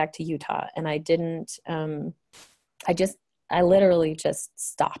didn't go back to Utah, and I didn't, I literally just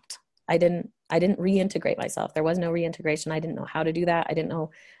stopped. I didn't reintegrate myself. There was no reintegration. I didn't know how to do that. I didn't know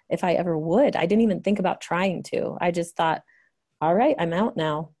if I ever would. I didn't even think about trying to. I just thought, all right, I'm out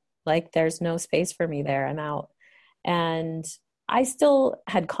now. Like, there's no space for me there. I'm out. And I still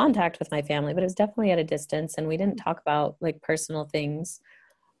had contact with my family, but it was definitely at a distance, and we didn't talk about like personal things.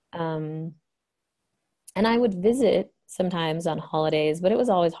 And I would visit sometimes on holidays, but it was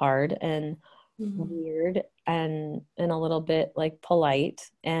always hard and weird and a little bit like polite.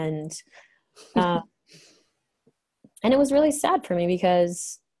 And and it was really sad for me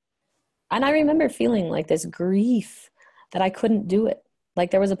because, and I remember feeling like this grief that I couldn't do it.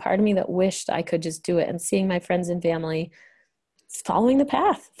 Like there was a part of me that wished I could just do it, and seeing my friends and family following the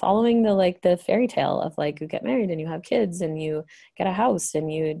path, following the fairy tale of like, you get married and you have kids and you get a house and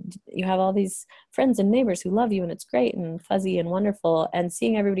you have all these friends and neighbors who love you and it's great and fuzzy and wonderful, and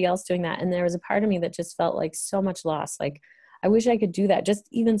seeing everybody else doing that. And there was a part of me that just felt like so much loss. Like, I wish I could do that, just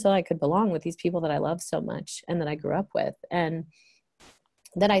even so I could belong with these people that I love so much and that I grew up with, and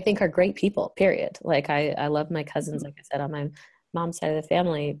that I think are great people, period. Like I love my cousins, like I said, on my mom's side of the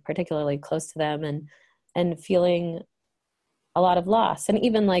family, particularly close to them, and feeling a lot of loss. And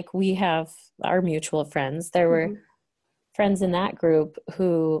even like we have our mutual friends, there were friends in that group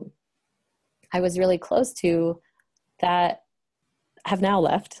who I was really close to that have now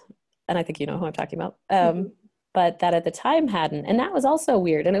left. And I think you know who I'm talking about. But that at the time hadn't. And that was also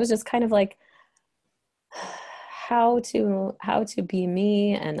weird. And it was just kind of like how to be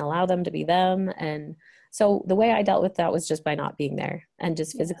me and allow them to be them. And so the way I dealt with that was just by not being there, and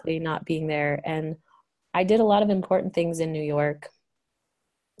just physically not being there. And I did a lot of important things in New York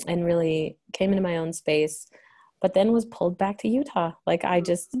and really came into my own space, but then was pulled back to Utah. Like I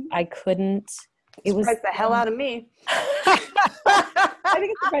couldn't, it was surprised the hell out of me. I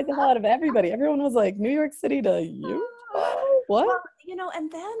think it surprised the hell out of everybody. Everyone was like, New York City to Utah? What? Well, you know, and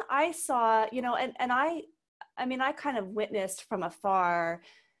then I saw, you know, and I mean, I kind of witnessed from afar,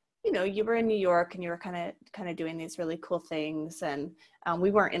 you know, you were in New York and you were kind of doing these really cool things. And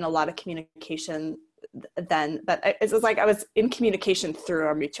we weren't in a lot of communication then, but it was like I was in communication through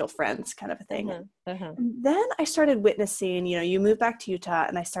our mutual friends, kind of a thing. And then I started witnessing, you know, you moved back to Utah,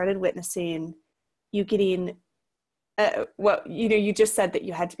 and I started witnessing you getting well, you know, you just said that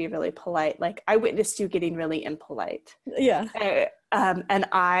you had to be really polite. Like I witnessed you getting really impolite. Yeah. And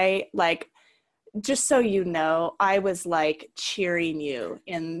I, like, just so you know, I was like cheering you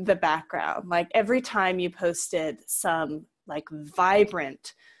in the background. Like every time you posted some like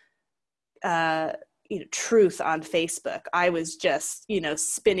vibrant, you know, truth on Facebook, I was just, you know,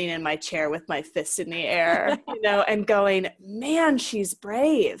 spinning in my chair with my fists in the air, you know, and going, man, she's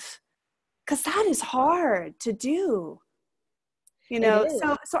brave. 'Cause that is hard to do, you know?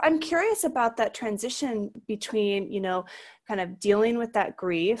 So I'm curious about that transition between, you know, kind of dealing with that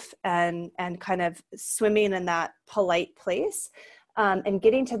grief and kind of swimming in that polite place, and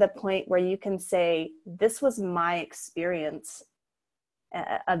getting to the point where you can say, this was my experience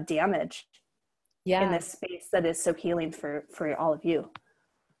of damage in this space that is so healing for all of you.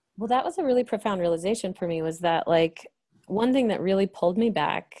 Well, that was a really profound realization for me, was that like one thing that really pulled me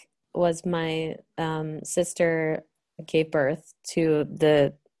back was my sister gave birth to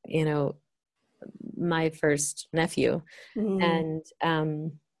the, you know, my first nephew. And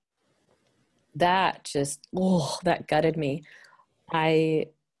that just, that gutted me. I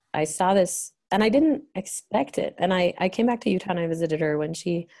saw this and I didn't expect it. And I came back to Utah and I visited her when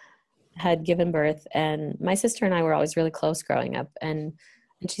she had given birth, and my sister and I were always really close growing up, and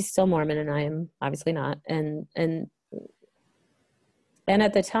she's still Mormon and I am obviously not. And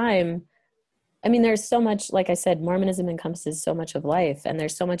at the time, I mean, there's so much, like I said, Mormonism encompasses so much of life, and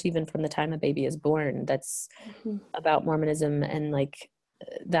there's so much even from the time a baby is born that's about Mormonism and like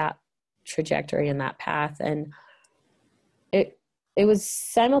that trajectory and that path. And it was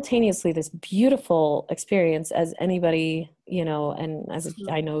simultaneously this beautiful experience, as anybody, you know, and as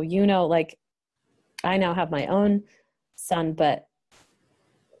I know, you know, like I now have my own son, but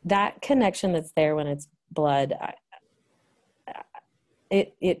that connection that's there when it's blood,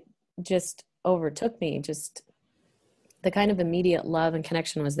 it just overtook me. Just the kind of immediate love and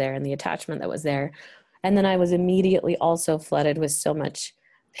connection was there, and the attachment that was there. And then I was immediately also flooded with so much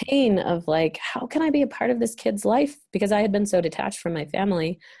pain of like, how can I be a part of this kid's life? Because I had been so detached from my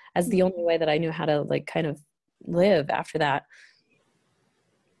family as the only way that I knew how to like kind of live after that.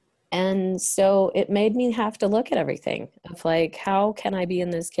 And so it made me have to look at everything of like, how can I be in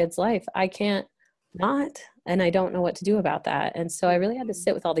this kid's life? I can't not, and I don't know what to do about that. And so I really had to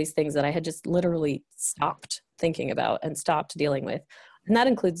sit with all these things that I had just literally stopped thinking about and stopped dealing with. And that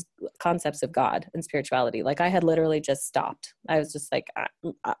includes concepts of God and spirituality. Like I had literally just stopped. I was just like,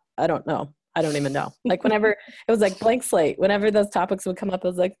 I don't know. I don't even know. Like whenever it was like blank slate, whenever those topics would come up, I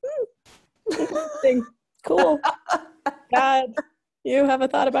was like, interesting, cool. God, you have a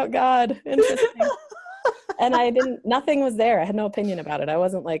thought about God. Interesting. And nothing was there. I had no opinion about it. I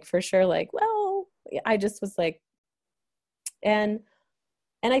wasn't like, for sure, like, well, I just was like, and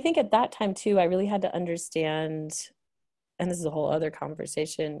I think at that time too, I really had to understand, and this is a whole other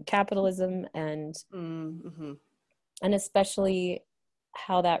conversation, capitalism and especially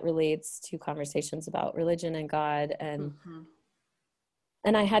how that relates to conversations about religion and God. And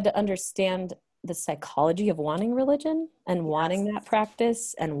I had to understand the psychology of wanting religion and wanting that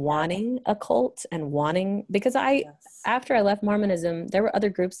practice and wanting a cult and wanting, because after I left Mormonism, there were other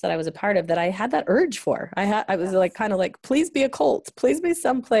groups that I was a part of that I had that urge for. I was like, kind of like, please be a cult, please be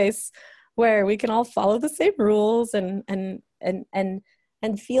someplace where we can all follow the same rules and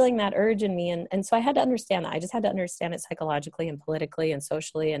feeling that urge in me. And so I had to understand that. I just had to understand it psychologically and politically and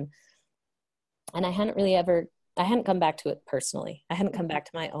socially. And I hadn't come back to it personally. I hadn't come back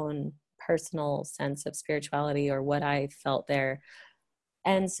to my own personal sense of spirituality or what I felt there.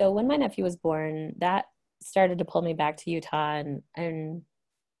 And so when my nephew was born, that started to pull me back to Utah, and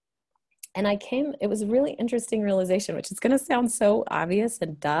it was a really interesting realization, which is going to sound so obvious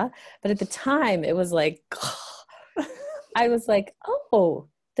and duh, but at the time it was like, I was like, oh,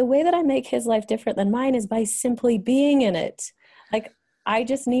 the way that I make his life different than mine is by simply being in it. Like, I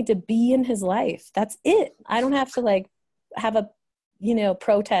just need to be in his life. That's it. I don't have to like have a,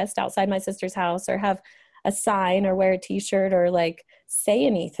 protest outside my sister's house or have a sign or wear a t-shirt or like say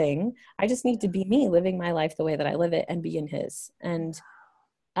anything. I just need to be me, living my life the way that I live it and be in his. And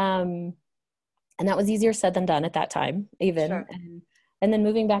that was easier said than done at that time, even. Sure. And then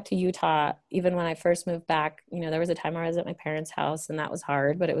moving back to Utah, even when I first moved back, there was a time where I was at my parents' house and that was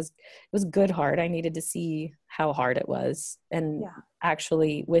hard, but it was good hard. I needed to see how hard it was. And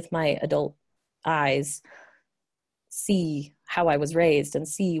actually with my adult eyes, see how I was raised and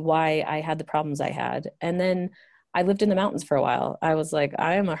see why I had the problems I had. And then I lived in the mountains for a while. I was like,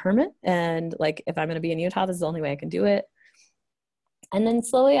 I am a hermit. And like, if I'm going to be in Utah, this is the only way I can do it. And then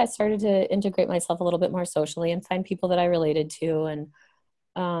slowly I started to integrate myself a little bit more socially and find people that I related to. And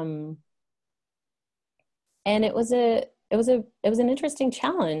it was an interesting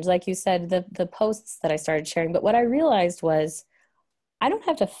challenge. Like you said, the posts that I started sharing, but what I realized was I don't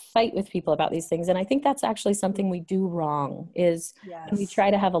have to fight with people about these things. And I think that's actually something we do wrong is when we try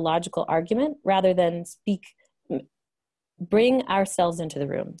to have a logical argument rather than bring ourselves into the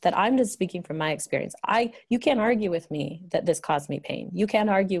room. That I'm just speaking from my experience. You can't argue with me that this caused me pain. You can't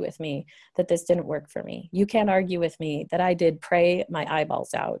argue with me that this didn't work for me. You can't argue with me that I did pray my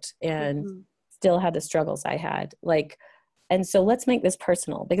eyeballs out and still had the struggles I had. And so let's make this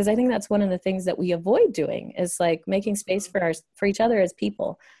personal, because I think that's one of the things that we avoid doing is like making space for each other as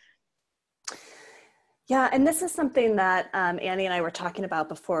people. Yeah. And this is something that Annie and I were talking about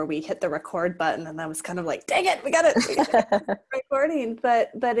before we hit the record button, and I was kind of like, dang it, we got it recording.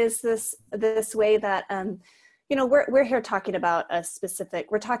 But is this way that, we're here talking about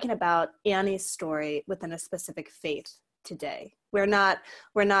we're talking about Annie's story within a specific faith today. We're not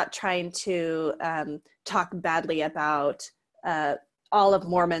trying to talk badly about all of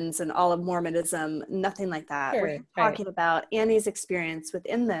Mormons and all of Mormonism, nothing like that. Sure, we're talking about Annie's experience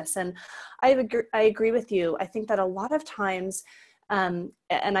within this. And I agree with you. I think that a lot of times, and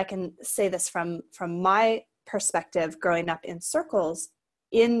I can say this from my perspective, growing up in circles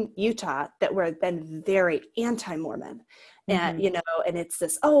in Utah that were then very anti-Mormon. And, and it's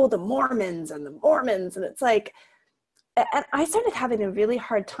this, the Mormons. And it's like, and I started having a really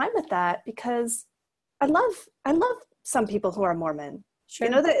hard time with that because I love some people who are Mormon, you Sure.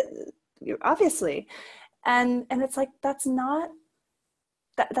 know, that obviously, and it's like that's not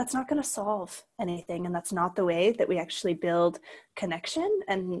going to solve anything, and that's not the way that we actually build connection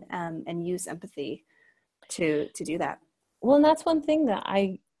and use empathy to do that. Well, and that's one thing that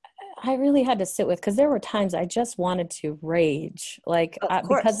I really had to sit with, because there were times I just wanted to rage, like Of because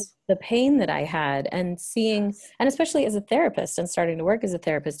of course. the pain that I had, and seeing, Yes. and especially as a therapist and starting to work as a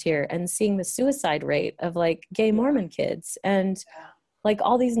therapist here, and seeing the suicide rate of like gay Yeah. Mormon kids, and Yeah. like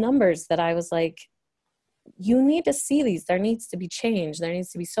all these numbers that I was like, you need to see these. There needs to be change. There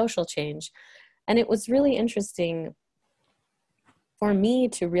needs to be social change. And it was really interesting for me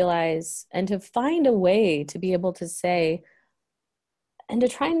to realize and to find a way to be able to say, and to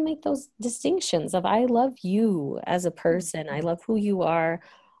try and make those distinctions of, I love you as a person, I love who you are,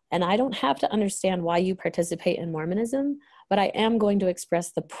 and I don't have to understand why you participate in Mormonism, but I am going to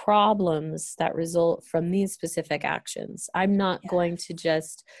express the problems that result from these specific actions. I'm not Yeah. going to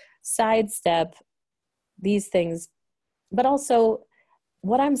just sidestep these things, but also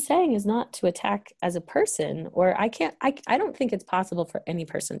what I'm saying is not to attack as a person, or I don't think it's possible for any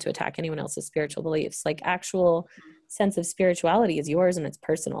person to attack anyone else's spiritual beliefs. Like, actual sense of spirituality is yours and it's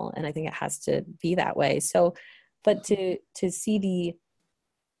personal. And I think it has to be that way. So, but to see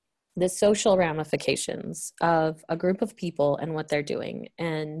the social ramifications of a group of people and what they're doing.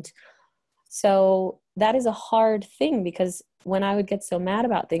 And so that is a hard thing, because when I would get so mad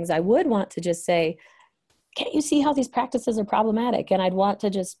about things, I would want to just say, can't you see how these practices are problematic? And I'd want to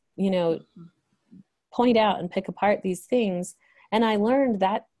just, point out and pick apart these things. And I learned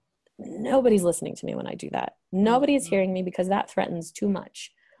that nobody's listening to me when I do that. Nobody is hearing me, because that threatens too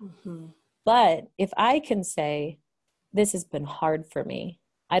much. Mm-hmm. But if I can say, this has been hard for me,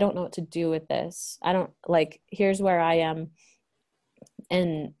 I don't know what to do with this. I don't like, here's where I am.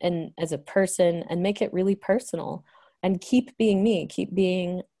 And as a person, and make it really personal, and keep being me, keep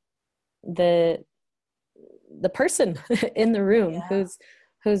being the person in the room Yeah.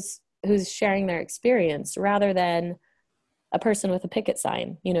 who's sharing their experience, rather than a person with a picket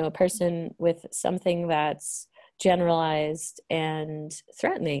sign, a person with something that's generalized and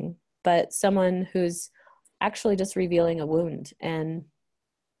threatening, but someone who's actually just revealing a wound, and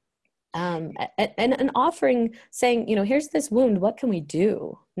offering, saying, here's this wound, what can we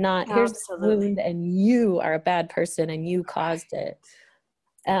do? Not, here's this Absolutely. wound and you are a bad person and you caused it.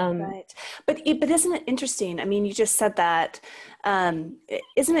 Right. But isn't it interesting? I mean, you just said that.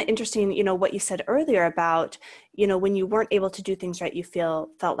 Isn't it interesting, what you said earlier about, when you weren't able to do things right, you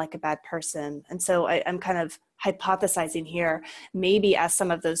felt like a bad person. And so I'm kind of hypothesizing here, maybe as some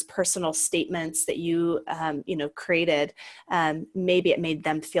of those personal statements that you, created, maybe it made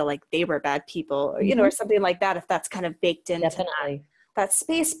them feel like they were bad people, or, Mhm. or something like that, if that's kind of baked into Definitely. that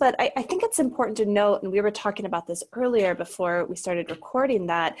space. But I think it's important to note, and we were talking about this earlier before we started recording,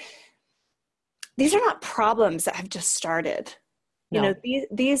 that these are not problems that have just started. No.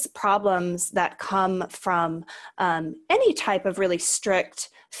 These problems that come from any type of really strict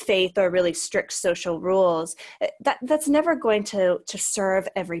faith or really strict social rules, that's never going to serve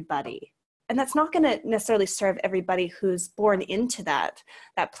everybody. And that's not going to necessarily serve everybody who's born into that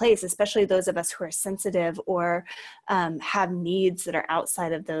place, especially those of us who are sensitive or have needs that are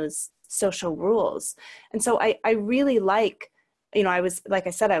outside of those social rules. And so I really like, I was, like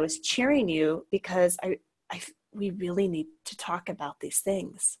I said, I was cheering you, because we really need to talk about these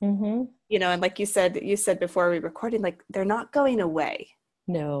things. Mm-hmm. And like you said before we recorded, like, they're not going away.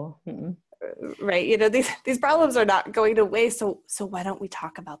 No. Mm-mm. Right. These problems are not going away. So why don't we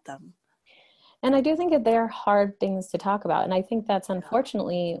talk about them? And I do think that they're hard things to talk about. And I think that's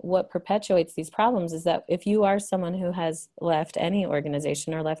unfortunately what perpetuates these problems, is that if you are someone who has left any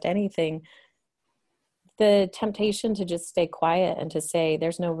organization or left anything, the temptation to just stay quiet and to say,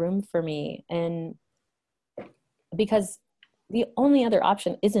 there's no room for me. And because the only other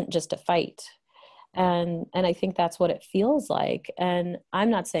option isn't just to fight. And I think that's what it feels like. And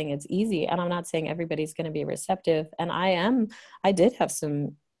I'm not saying it's easy, and I'm not saying everybody's going to be receptive. And I did have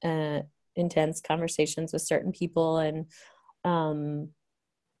some intense conversations with certain people, and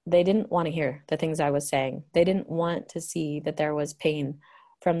they didn't want to hear the things I was saying. They didn't want to see that there was pain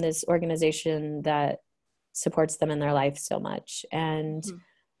from this organization that supports them in their life so much. And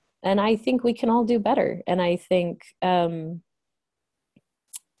I think we can all do better. And I think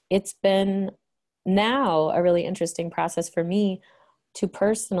it's been now a really interesting process for me to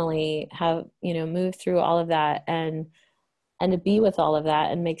personally have, move through all of that, and to be with all of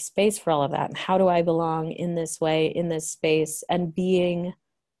that and make space for all of that. And how do I belong in this way, in this space, and being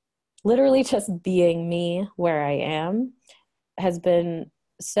literally just being me where I am has been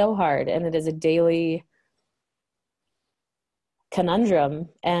so hard. And it is a daily conundrum.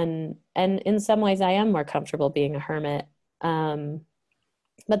 And in some ways I am more comfortable being a hermit.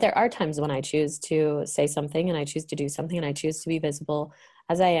 But there are times when I choose to say something and I choose to do something and I choose to be visible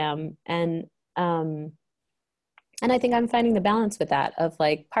as I am. And I think I'm finding the balance with that of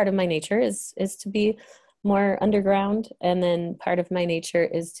like part of my nature is to be more underground, and then part of my nature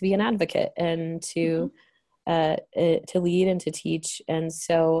is to be an advocate and to lead and to teach. And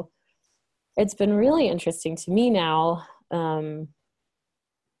so it's been really interesting to me now.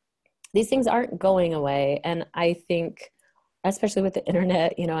 These things aren't going away, and I think, especially with the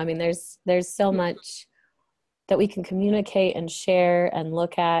internet, I mean, there's so much that we can communicate and share and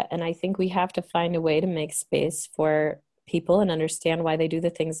look at. And I think we have to find a way to make space for people and understand why they do the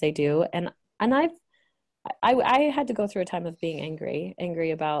things they do. And I had to go through a time of being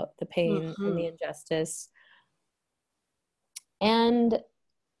angry about the pain and the injustice. And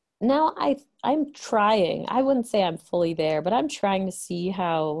now I'm trying, I wouldn't say I'm fully there, but I'm trying to see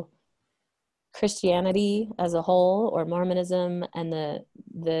how Christianity as a whole, or Mormonism and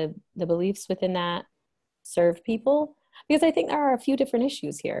the beliefs within that, serve people, because I think there are a few different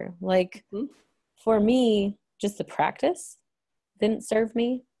issues here. Like for me, just the practice didn't serve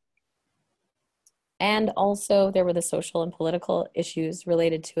me. And also there were the social and political issues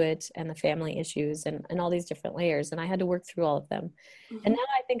related to it, and the family issues, and all these different layers. And I had to work through all of them. And now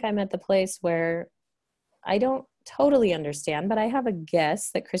I think I'm at the place where I don't totally understand, but I have a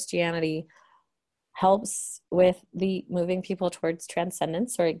guess that Christianity helps with the moving people towards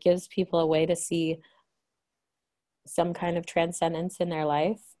transcendence, or it gives people a way to see some kind of transcendence in their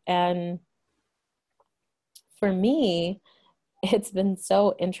life. And for me, it's been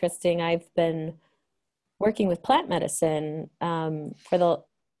so interesting. I've been working with plant medicine for the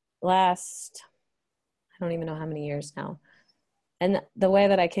last, I don't even know how many years now. And the way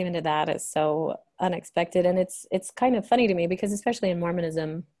that I came into that is so unexpected. And it's kind of funny to me, because especially in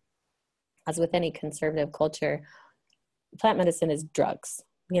Mormonism, as with any conservative culture, plant medicine is drugs.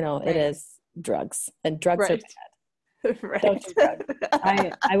 Right. It is drugs, and drugs are bad. Right. Don't do drugs.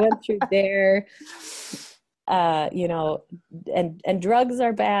 I went through there, and drugs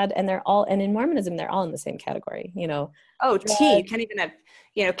are bad, and and in Mormonism, they're all in the same category, Oh, drugs. Tea. You can't even have,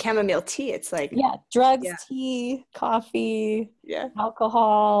 chamomile tea. It's like, drugs, tea, coffee,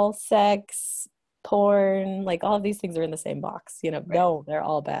 alcohol, sex, porn, like all of these things are in the same box, right. No, they're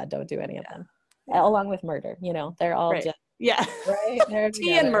all bad. Don't do any of them. Along with murder, they're all just, right? They're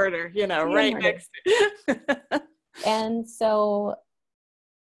tea and murder, tea right next to. And so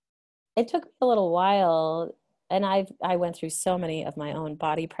it took me a little while, and I went through so many of my own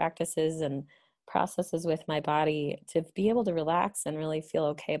body practices and processes with my body to be able to relax and really feel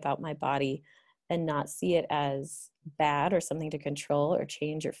okay about my body, and not see it as bad or something to control or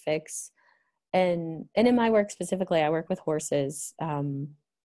change or fix. And in my work specifically, I work with horses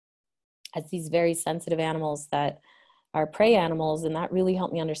as these very sensitive animals that are prey animals, and that really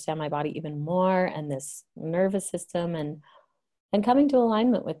helped me understand my body even more, and this nervous system, and coming to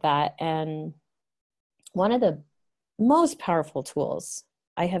alignment with that. And one of the most powerful tools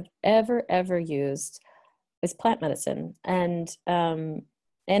I have ever used is plant medicine. And so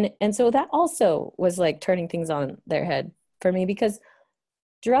that also was like turning things on their head for me, because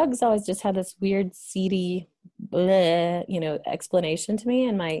drugs always just had this weird seedy bleh, explanation to me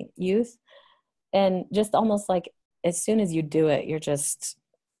in my youth. And just almost like as soon as you do it, you're just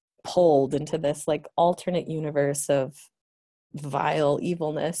pulled into this like alternate universe of vile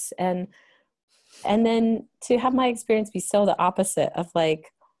evilness. And then to have my experience be so the opposite of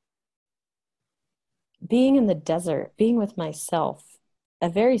like being in the desert, being with myself, a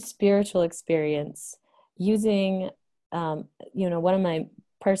very spiritual experience, using, one of my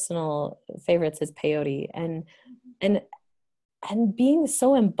personal favorites is peyote, and being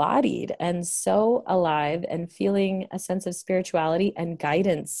so embodied and so alive, and feeling a sense of spirituality and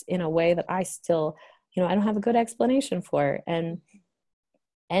guidance in a way that I still, I don't have a good explanation for, and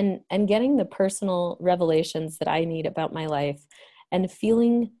getting the personal revelations that I need about my life, and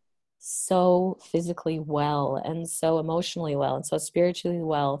feeling so physically well, and so emotionally well, and so spiritually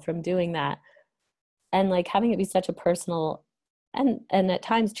well from doing that. And like having it be such a personal and at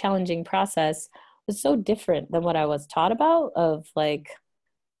times challenging process was so different than what I was taught about, of like,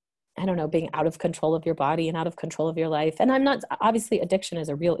 I don't know, being out of control of your body and out of control of your life. And I'm not, obviously addiction is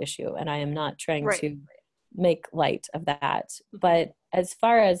a real issue, and I am not trying to make light of that. But as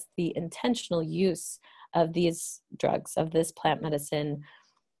far as the intentional use of these drugs, of this plant medicine,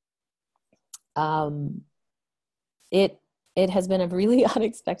 it has been a really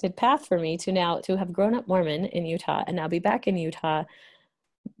unexpected path for me to now to have grown up Mormon in Utah and now be back in Utah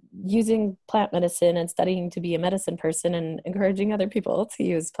using plant medicine and studying to be a medicine person and encouraging other people to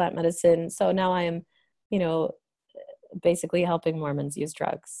use plant medicine. So now I am, you know, basically helping Mormons use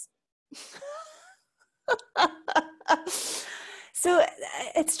drugs. So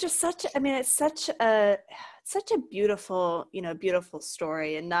it's just such, I mean, it's such a beautiful, beautiful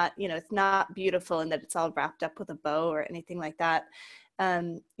story, and not, it's not beautiful in that it's all wrapped up with a bow or anything like that.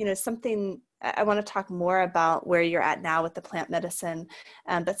 Something I want to talk more about where you're at now with the plant medicine.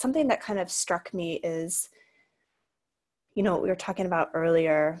 But something that kind of struck me is, what we were talking about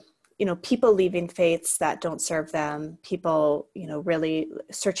earlier, people leaving faiths that don't serve them, people, really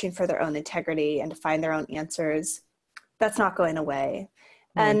searching for their own integrity and to find their own answers. That's not going away.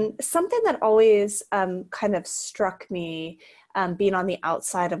 And something that always kind of struck me being on the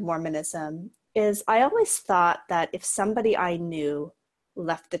outside of Mormonism is I always thought that if somebody I knew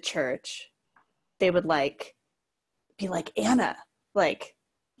left the church, they would be like, Anna, let's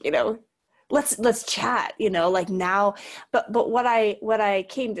chat, now. But what I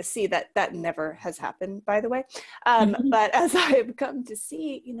came to see, that never has happened, by the way. But as I've come to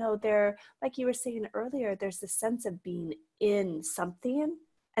see, there, like you were saying earlier, there's the sense of being in something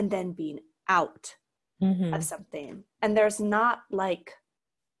and then being out of something. And there's not like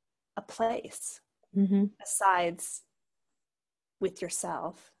a place besides with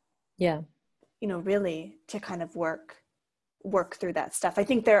yourself. Yeah. Really to kind of work through that stuff. I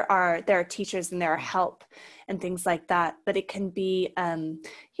think there are teachers and there are help and things like that, but it can be,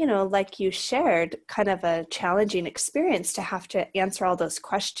 like you shared, kind of a challenging experience to have to answer all those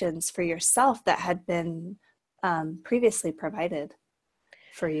questions for yourself that had been previously provided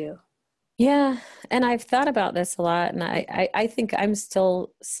for you. Yeah. And I've thought about this a lot, and I think I'm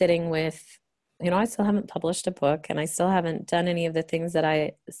still sitting with, I still haven't published a book, and I still haven't done any of the things that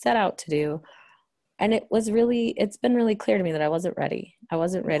I set out to do. And it's been really clear to me that I wasn't ready.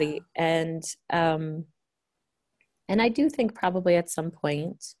 And I do think probably at some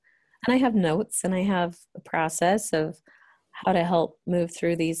point, and I have notes and I have a process of how to help move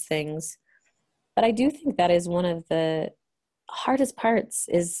through these things. But I do think that is one of the hardest parts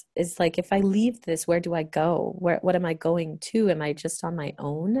is like, if I leave this, where do I go? What am I going to? Am I just on my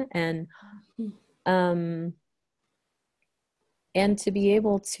own? And to be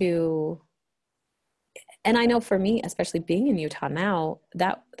able to, and I know for me, especially being in Utah now,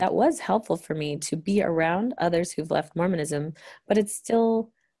 that was helpful for me to be around others who've left Mormonism, but it's still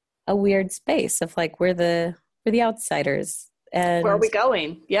a weird space of like, we're the outsiders. And where are we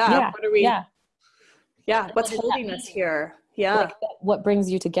going? Yeah. What are we? Yeah. What's holding us here? Yeah. Like, what brings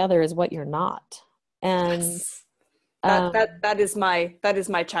you together is what you're not. And yes. That is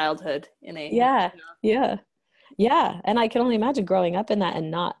my childhood in a Yeah. And I can only imagine growing up in that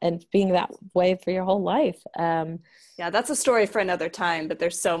and being that way for your whole life. That's a story for another time, but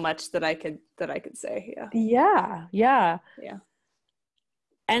there's so much that I could say. Yeah.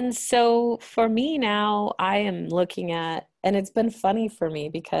 And so for me now, I am looking at, and it's been funny for me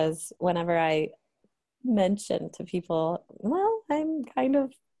because whenever I mention to people, well, I'm kind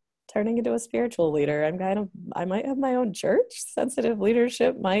of turning into a spiritual leader. I might have my own church. Sensitive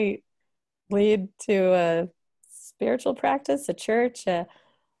leadership might lead to a spiritual practice, a church.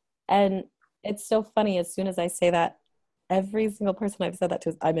 And it's so funny. As soon as I say that, every single person I've said that to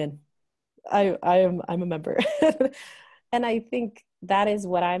is, I'm in. I'm a member. And I think that is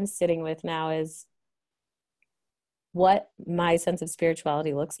what I'm sitting with now, is what my sense of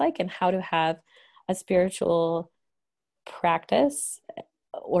spirituality looks like and how to have a spiritual practice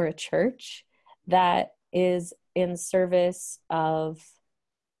or a church that is in service of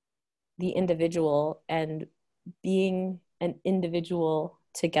the individual and being an individual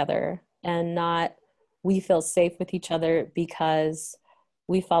together, and not we feel safe with each other because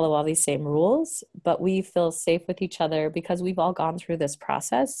we follow all these same rules, but we feel safe with each other because we've all gone through this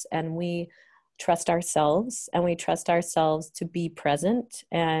process, and we trust ourselves to be present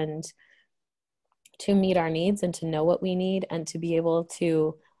and to meet our needs and to know what we need and to be able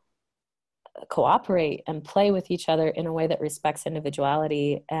to cooperate and play with each other in a way that respects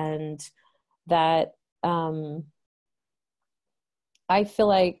individuality. And that I feel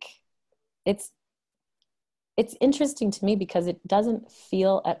like it's interesting to me because it doesn't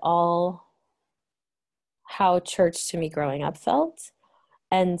feel at all how church to me growing up felt.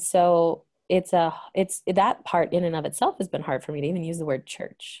 And so it's that part in and of itself has been hard for me to even use the word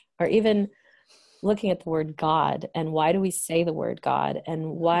church, or even looking at the word God, and why do we say the word God,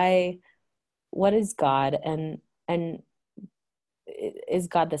 and what is God, and is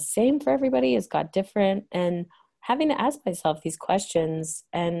God the same for everybody? Is God different? And having to ask myself these questions.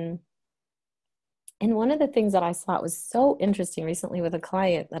 And one of the things that I thought was so interesting recently with a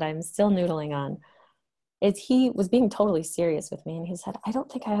client that I'm still noodling on is he was being totally serious with me, and he said, I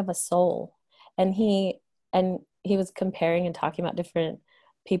don't think I have a soul. And he was comparing and talking about different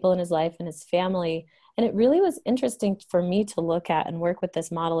people in his life and his family. And it really was interesting for me to look at and work with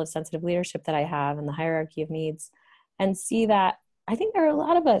this model of sensitive leadership that I have and the hierarchy of needs, and see that I think there are a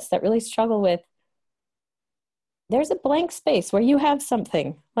lot of us that really struggle with, there's a blank space where you have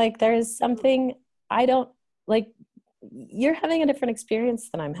something, like there is something I don't, like, you're having a different experience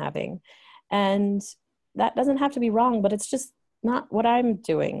than I'm having. And that doesn't have to be wrong, but it's just not what I'm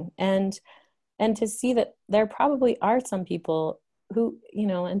doing. And to see that there probably are some people who,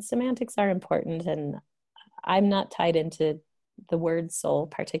 and semantics are important, and I'm not tied into the word soul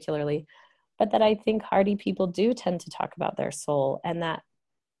particularly, but that I think hardy people do tend to talk about their soul, and that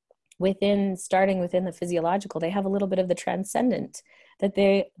starting within the physiological, they have a little bit of the transcendent,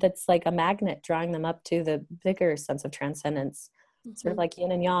 that's like a magnet drawing them up to the bigger sense of transcendence, sort of like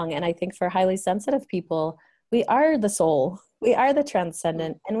yin and yang. And I think for highly sensitive people, we are the soul, we are the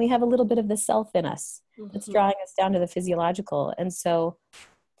transcendent, and we have a little bit of the self in us that's drawing us down to the physiological. And so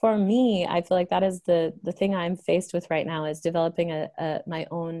for me, I feel like that is the thing I'm faced with right now, is developing my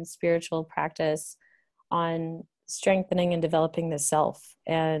own spiritual practice on strengthening and developing the self,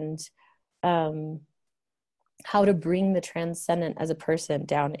 and how to bring the transcendent as a person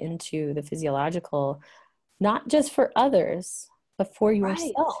down into the physiological, not just for others, but for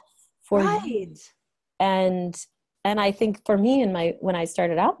yourself, for you. And I think for me, when I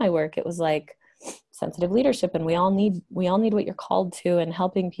started out my work, it was like sensitive leadership, and we all need what you're called to, and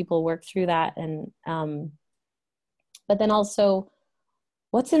helping people work through that. And but then also,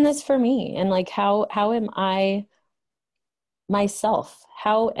 what's in this for me? And like, how am I myself?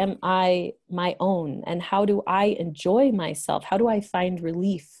 How am I my own? And how do I enjoy myself? How do I find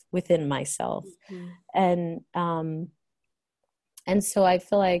relief within myself? And so I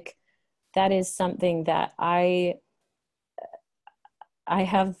feel like that is something that I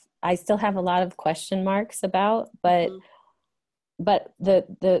still have a lot of question marks about, but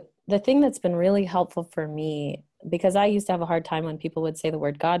the thing that's been really helpful for me, because I used to have a hard time when people would say the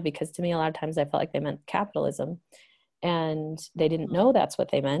word God, because to me, a lot of times I felt like they meant capitalism, and they didn't know that's what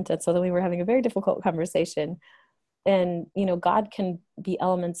they meant. And so then we were having a very difficult conversation. And, God can be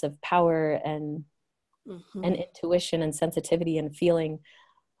elements of power and intuition and sensitivity and feeling.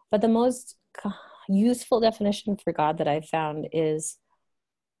 But the most useful definition for God that I've found is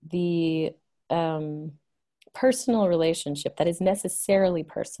the personal relationship that is necessarily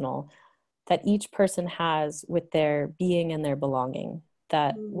personal, that each person has with their being and their belonging.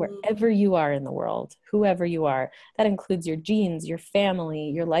 That wherever you are in the world, whoever you are, that includes your genes, your family,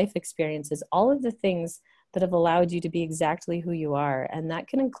 your life experiences, all of the things that have allowed you to be exactly who you are. And that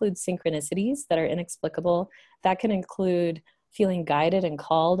can include synchronicities that are inexplicable. That can include feeling guided and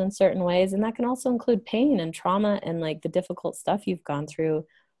called in certain ways. And that can also include pain and trauma and like the difficult stuff you've gone through.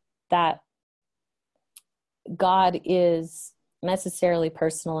 That God is necessarily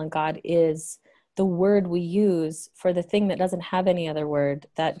personal, and God is the word we use for the thing that doesn't have any other word,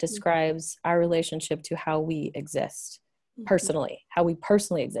 that describes our relationship to how we exist personally, how we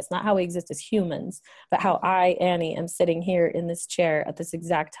personally exist, not how we exist as humans, but how I, Annie, am sitting here in this chair at this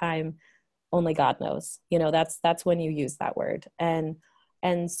exact time. Only God knows, that's when you use that word. And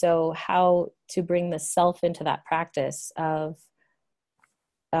so how to bring the self into that practice of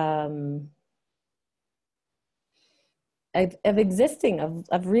existing,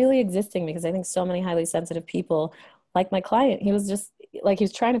 of really existing, because I think so many highly sensitive people, like my client, he was just like, he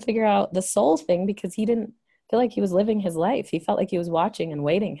was trying to figure out the soul thing because he didn't feel like he was living his life. He felt like he was watching and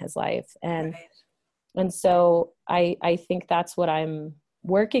waiting his life. And so I think that's what I'm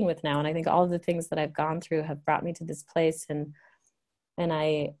working with now. And I think all of the things that I've gone through have brought me to this place. And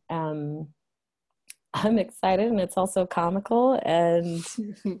I'm excited, and it's also comical, and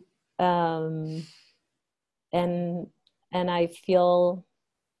and I feel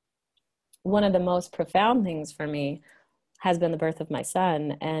one of the most profound things for me has been the birth of my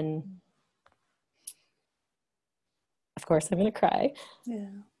son. And of course, I'm going to cry. Yeah.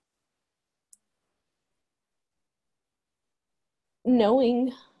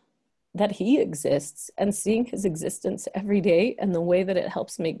 Knowing that he exists and seeing his existence every day, and the way that it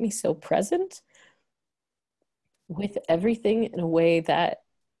helps make me so present with everything in a way that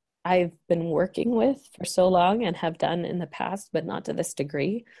I've been working with for so long and have done in the past, but not to this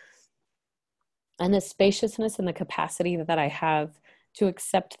degree. And the spaciousness and the capacity that I have to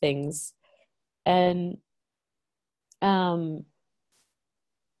accept things. And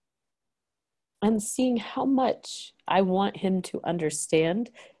and seeing how much I want him to understand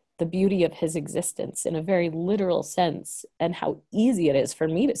the beauty of his existence in a very literal sense, and how easy it is for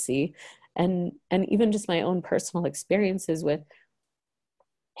me to see, and even just my own personal experiences with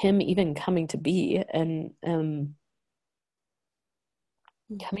him even coming to be, and coming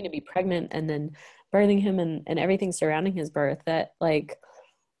to be pregnant, and then birthing him, and everything surrounding his birth, that like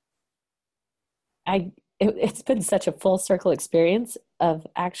it's been such a full circle experience of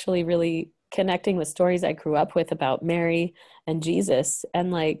actually really connecting with stories I grew up with about Mary and Jesus.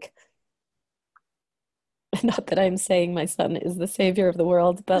 And like, not that I'm saying my son is the savior of the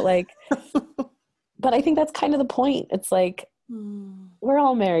world, but like, but I think that's kind of the point. It's like, we're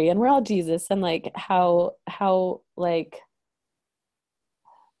all Mary and we're all Jesus. And like, how like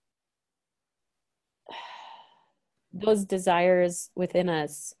those desires within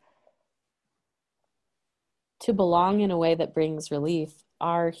us to belong in a way that brings relief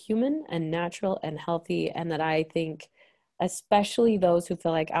are human and natural and healthy. And that I think, especially those who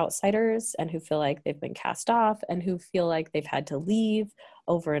feel like outsiders and who feel like they've been cast off and who feel like they've had to leave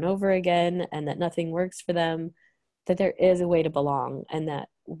over and over again and that nothing works for them, that there is a way to belong, and that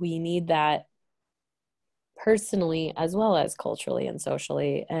we need that personally as well as culturally and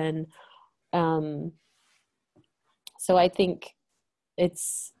socially. And so I think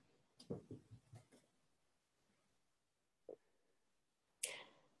it's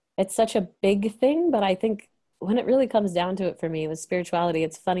such a big thing, but I think when it really comes down to it for me with spirituality,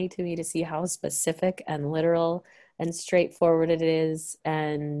 it's funny to me to see how specific and literal and straightforward it is,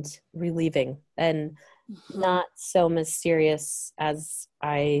 and relieving, and not so mysterious as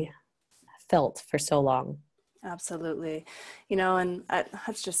I felt for so long. Absolutely. And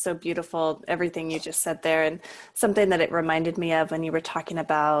that's just so beautiful, everything you just said there. And something that it reminded me of when you were talking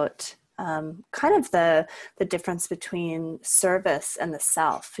about kind of the difference between service and the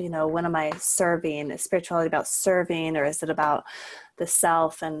self. When am I serving? Is spirituality about serving, or is it about the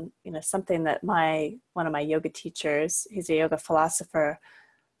self? And something that one of my yoga teachers, he's a yoga philosopher,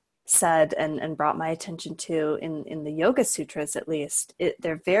 said and brought my attention to in the Yoga Sutras, at least,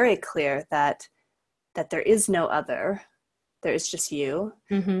 they're very clear that there is no other, there is just you.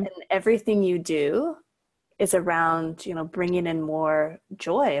 And everything you do is around, bringing in more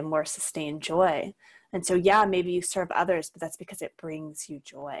joy and more sustained joy. And so, yeah, maybe you serve others, but that's because it brings you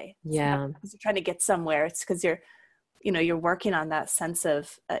joy. Yeah. Because you're trying to get somewhere. It's because you're working on that sense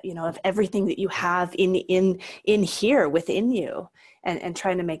of, of everything that you have in here within you, and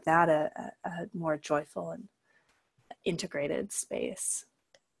trying to make that a more joyful and integrated space.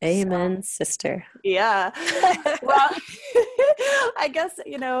 Amen, sister. Yeah. Well, I guess,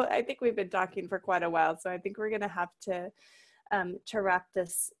 I think we've been talking for quite a while, so I think we're going to have to wrap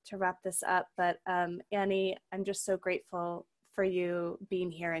this up. But Annie, I'm just so grateful for you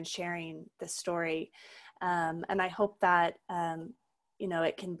being here and sharing this story. And I hope that,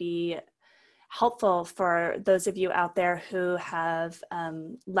 it can be helpful for those of you out there who have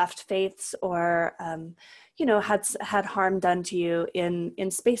left faiths, or had harm done to you in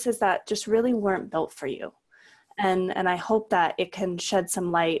spaces that just really weren't built for you. And I hope that it can shed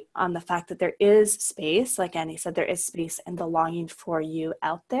some light on the fact that there is space, like Annie said, there is space and belonging for you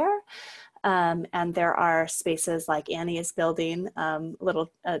out there. And there are spaces like Annie is building,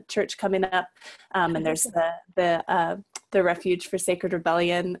 little church coming up, and there's the Refuge for Sacred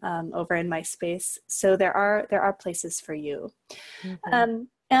Rebellion over in my space. So there are places for you.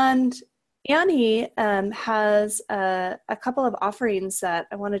 And Annie has a couple of offerings that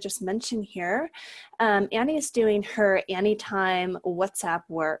I want to just mention here. Annie is doing her Anytime WhatsApp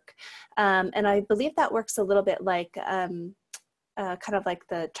work, and I believe that works a little bit like kind of like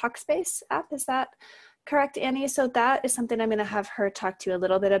the Talkspace app. Is that correct, Annie? So that is something I'm going to have her talk to you a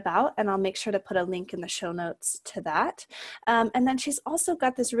little bit about, and I'll make sure to put a link in the show notes to that. And then she's also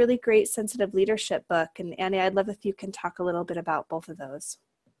got this really great sensitive leadership book. And Annie, I'd love if you can talk a little bit about both of those.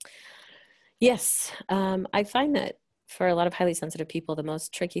 Yes. I find that for a lot of highly sensitive people, the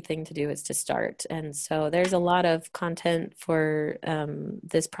most tricky thing to do is to start. And so there's a lot of content for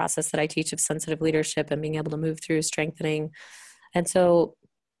this process that I teach of sensitive leadership and being able to move through strengthening. And so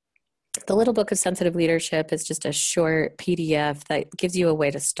the little book of sensitive leadership is just a short PDF that gives you a way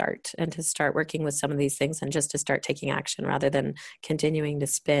to start, and to start working with some of these things, and just to start taking action rather than continuing to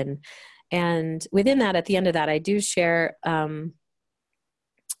spin. And within that, at the end of that, I do share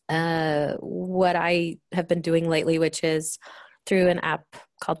what I have been doing lately, which is through an app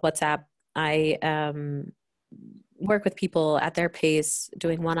called WhatsApp. I work with people at their pace,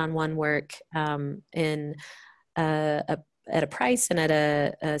 doing one-on-one work at a price and at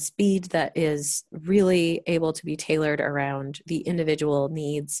a speed that is really able to be tailored around the individual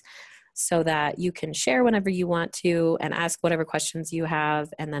needs so that you can share whenever you want to and ask whatever questions you have,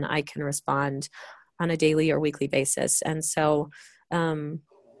 and then I can respond on a daily or weekly basis. And so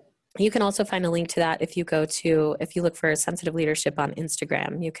you can also find a link to that if you look for Sensitive Leadership on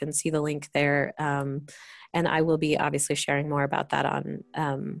Instagram. You can see the link there. And I will be obviously sharing more about that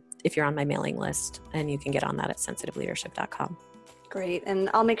if you're on my mailing list, and you can get on that at sensitiveleadership.com. Great. And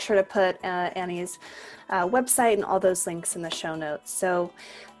I'll make sure to put Annie's website and all those links in the show notes. So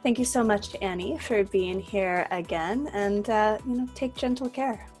thank you so much, Annie, for being here again, and take gentle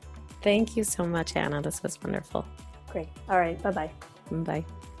care. Thank you so much, Anna. This was wonderful. Great. All right. Bye-bye. Bye.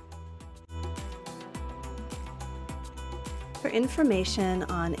 For information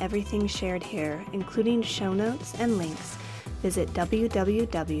on everything shared here, including show notes and links, visit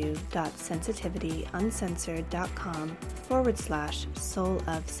www.sensitivityuncensored.com/soul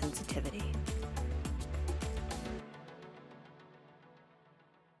of sensitivity.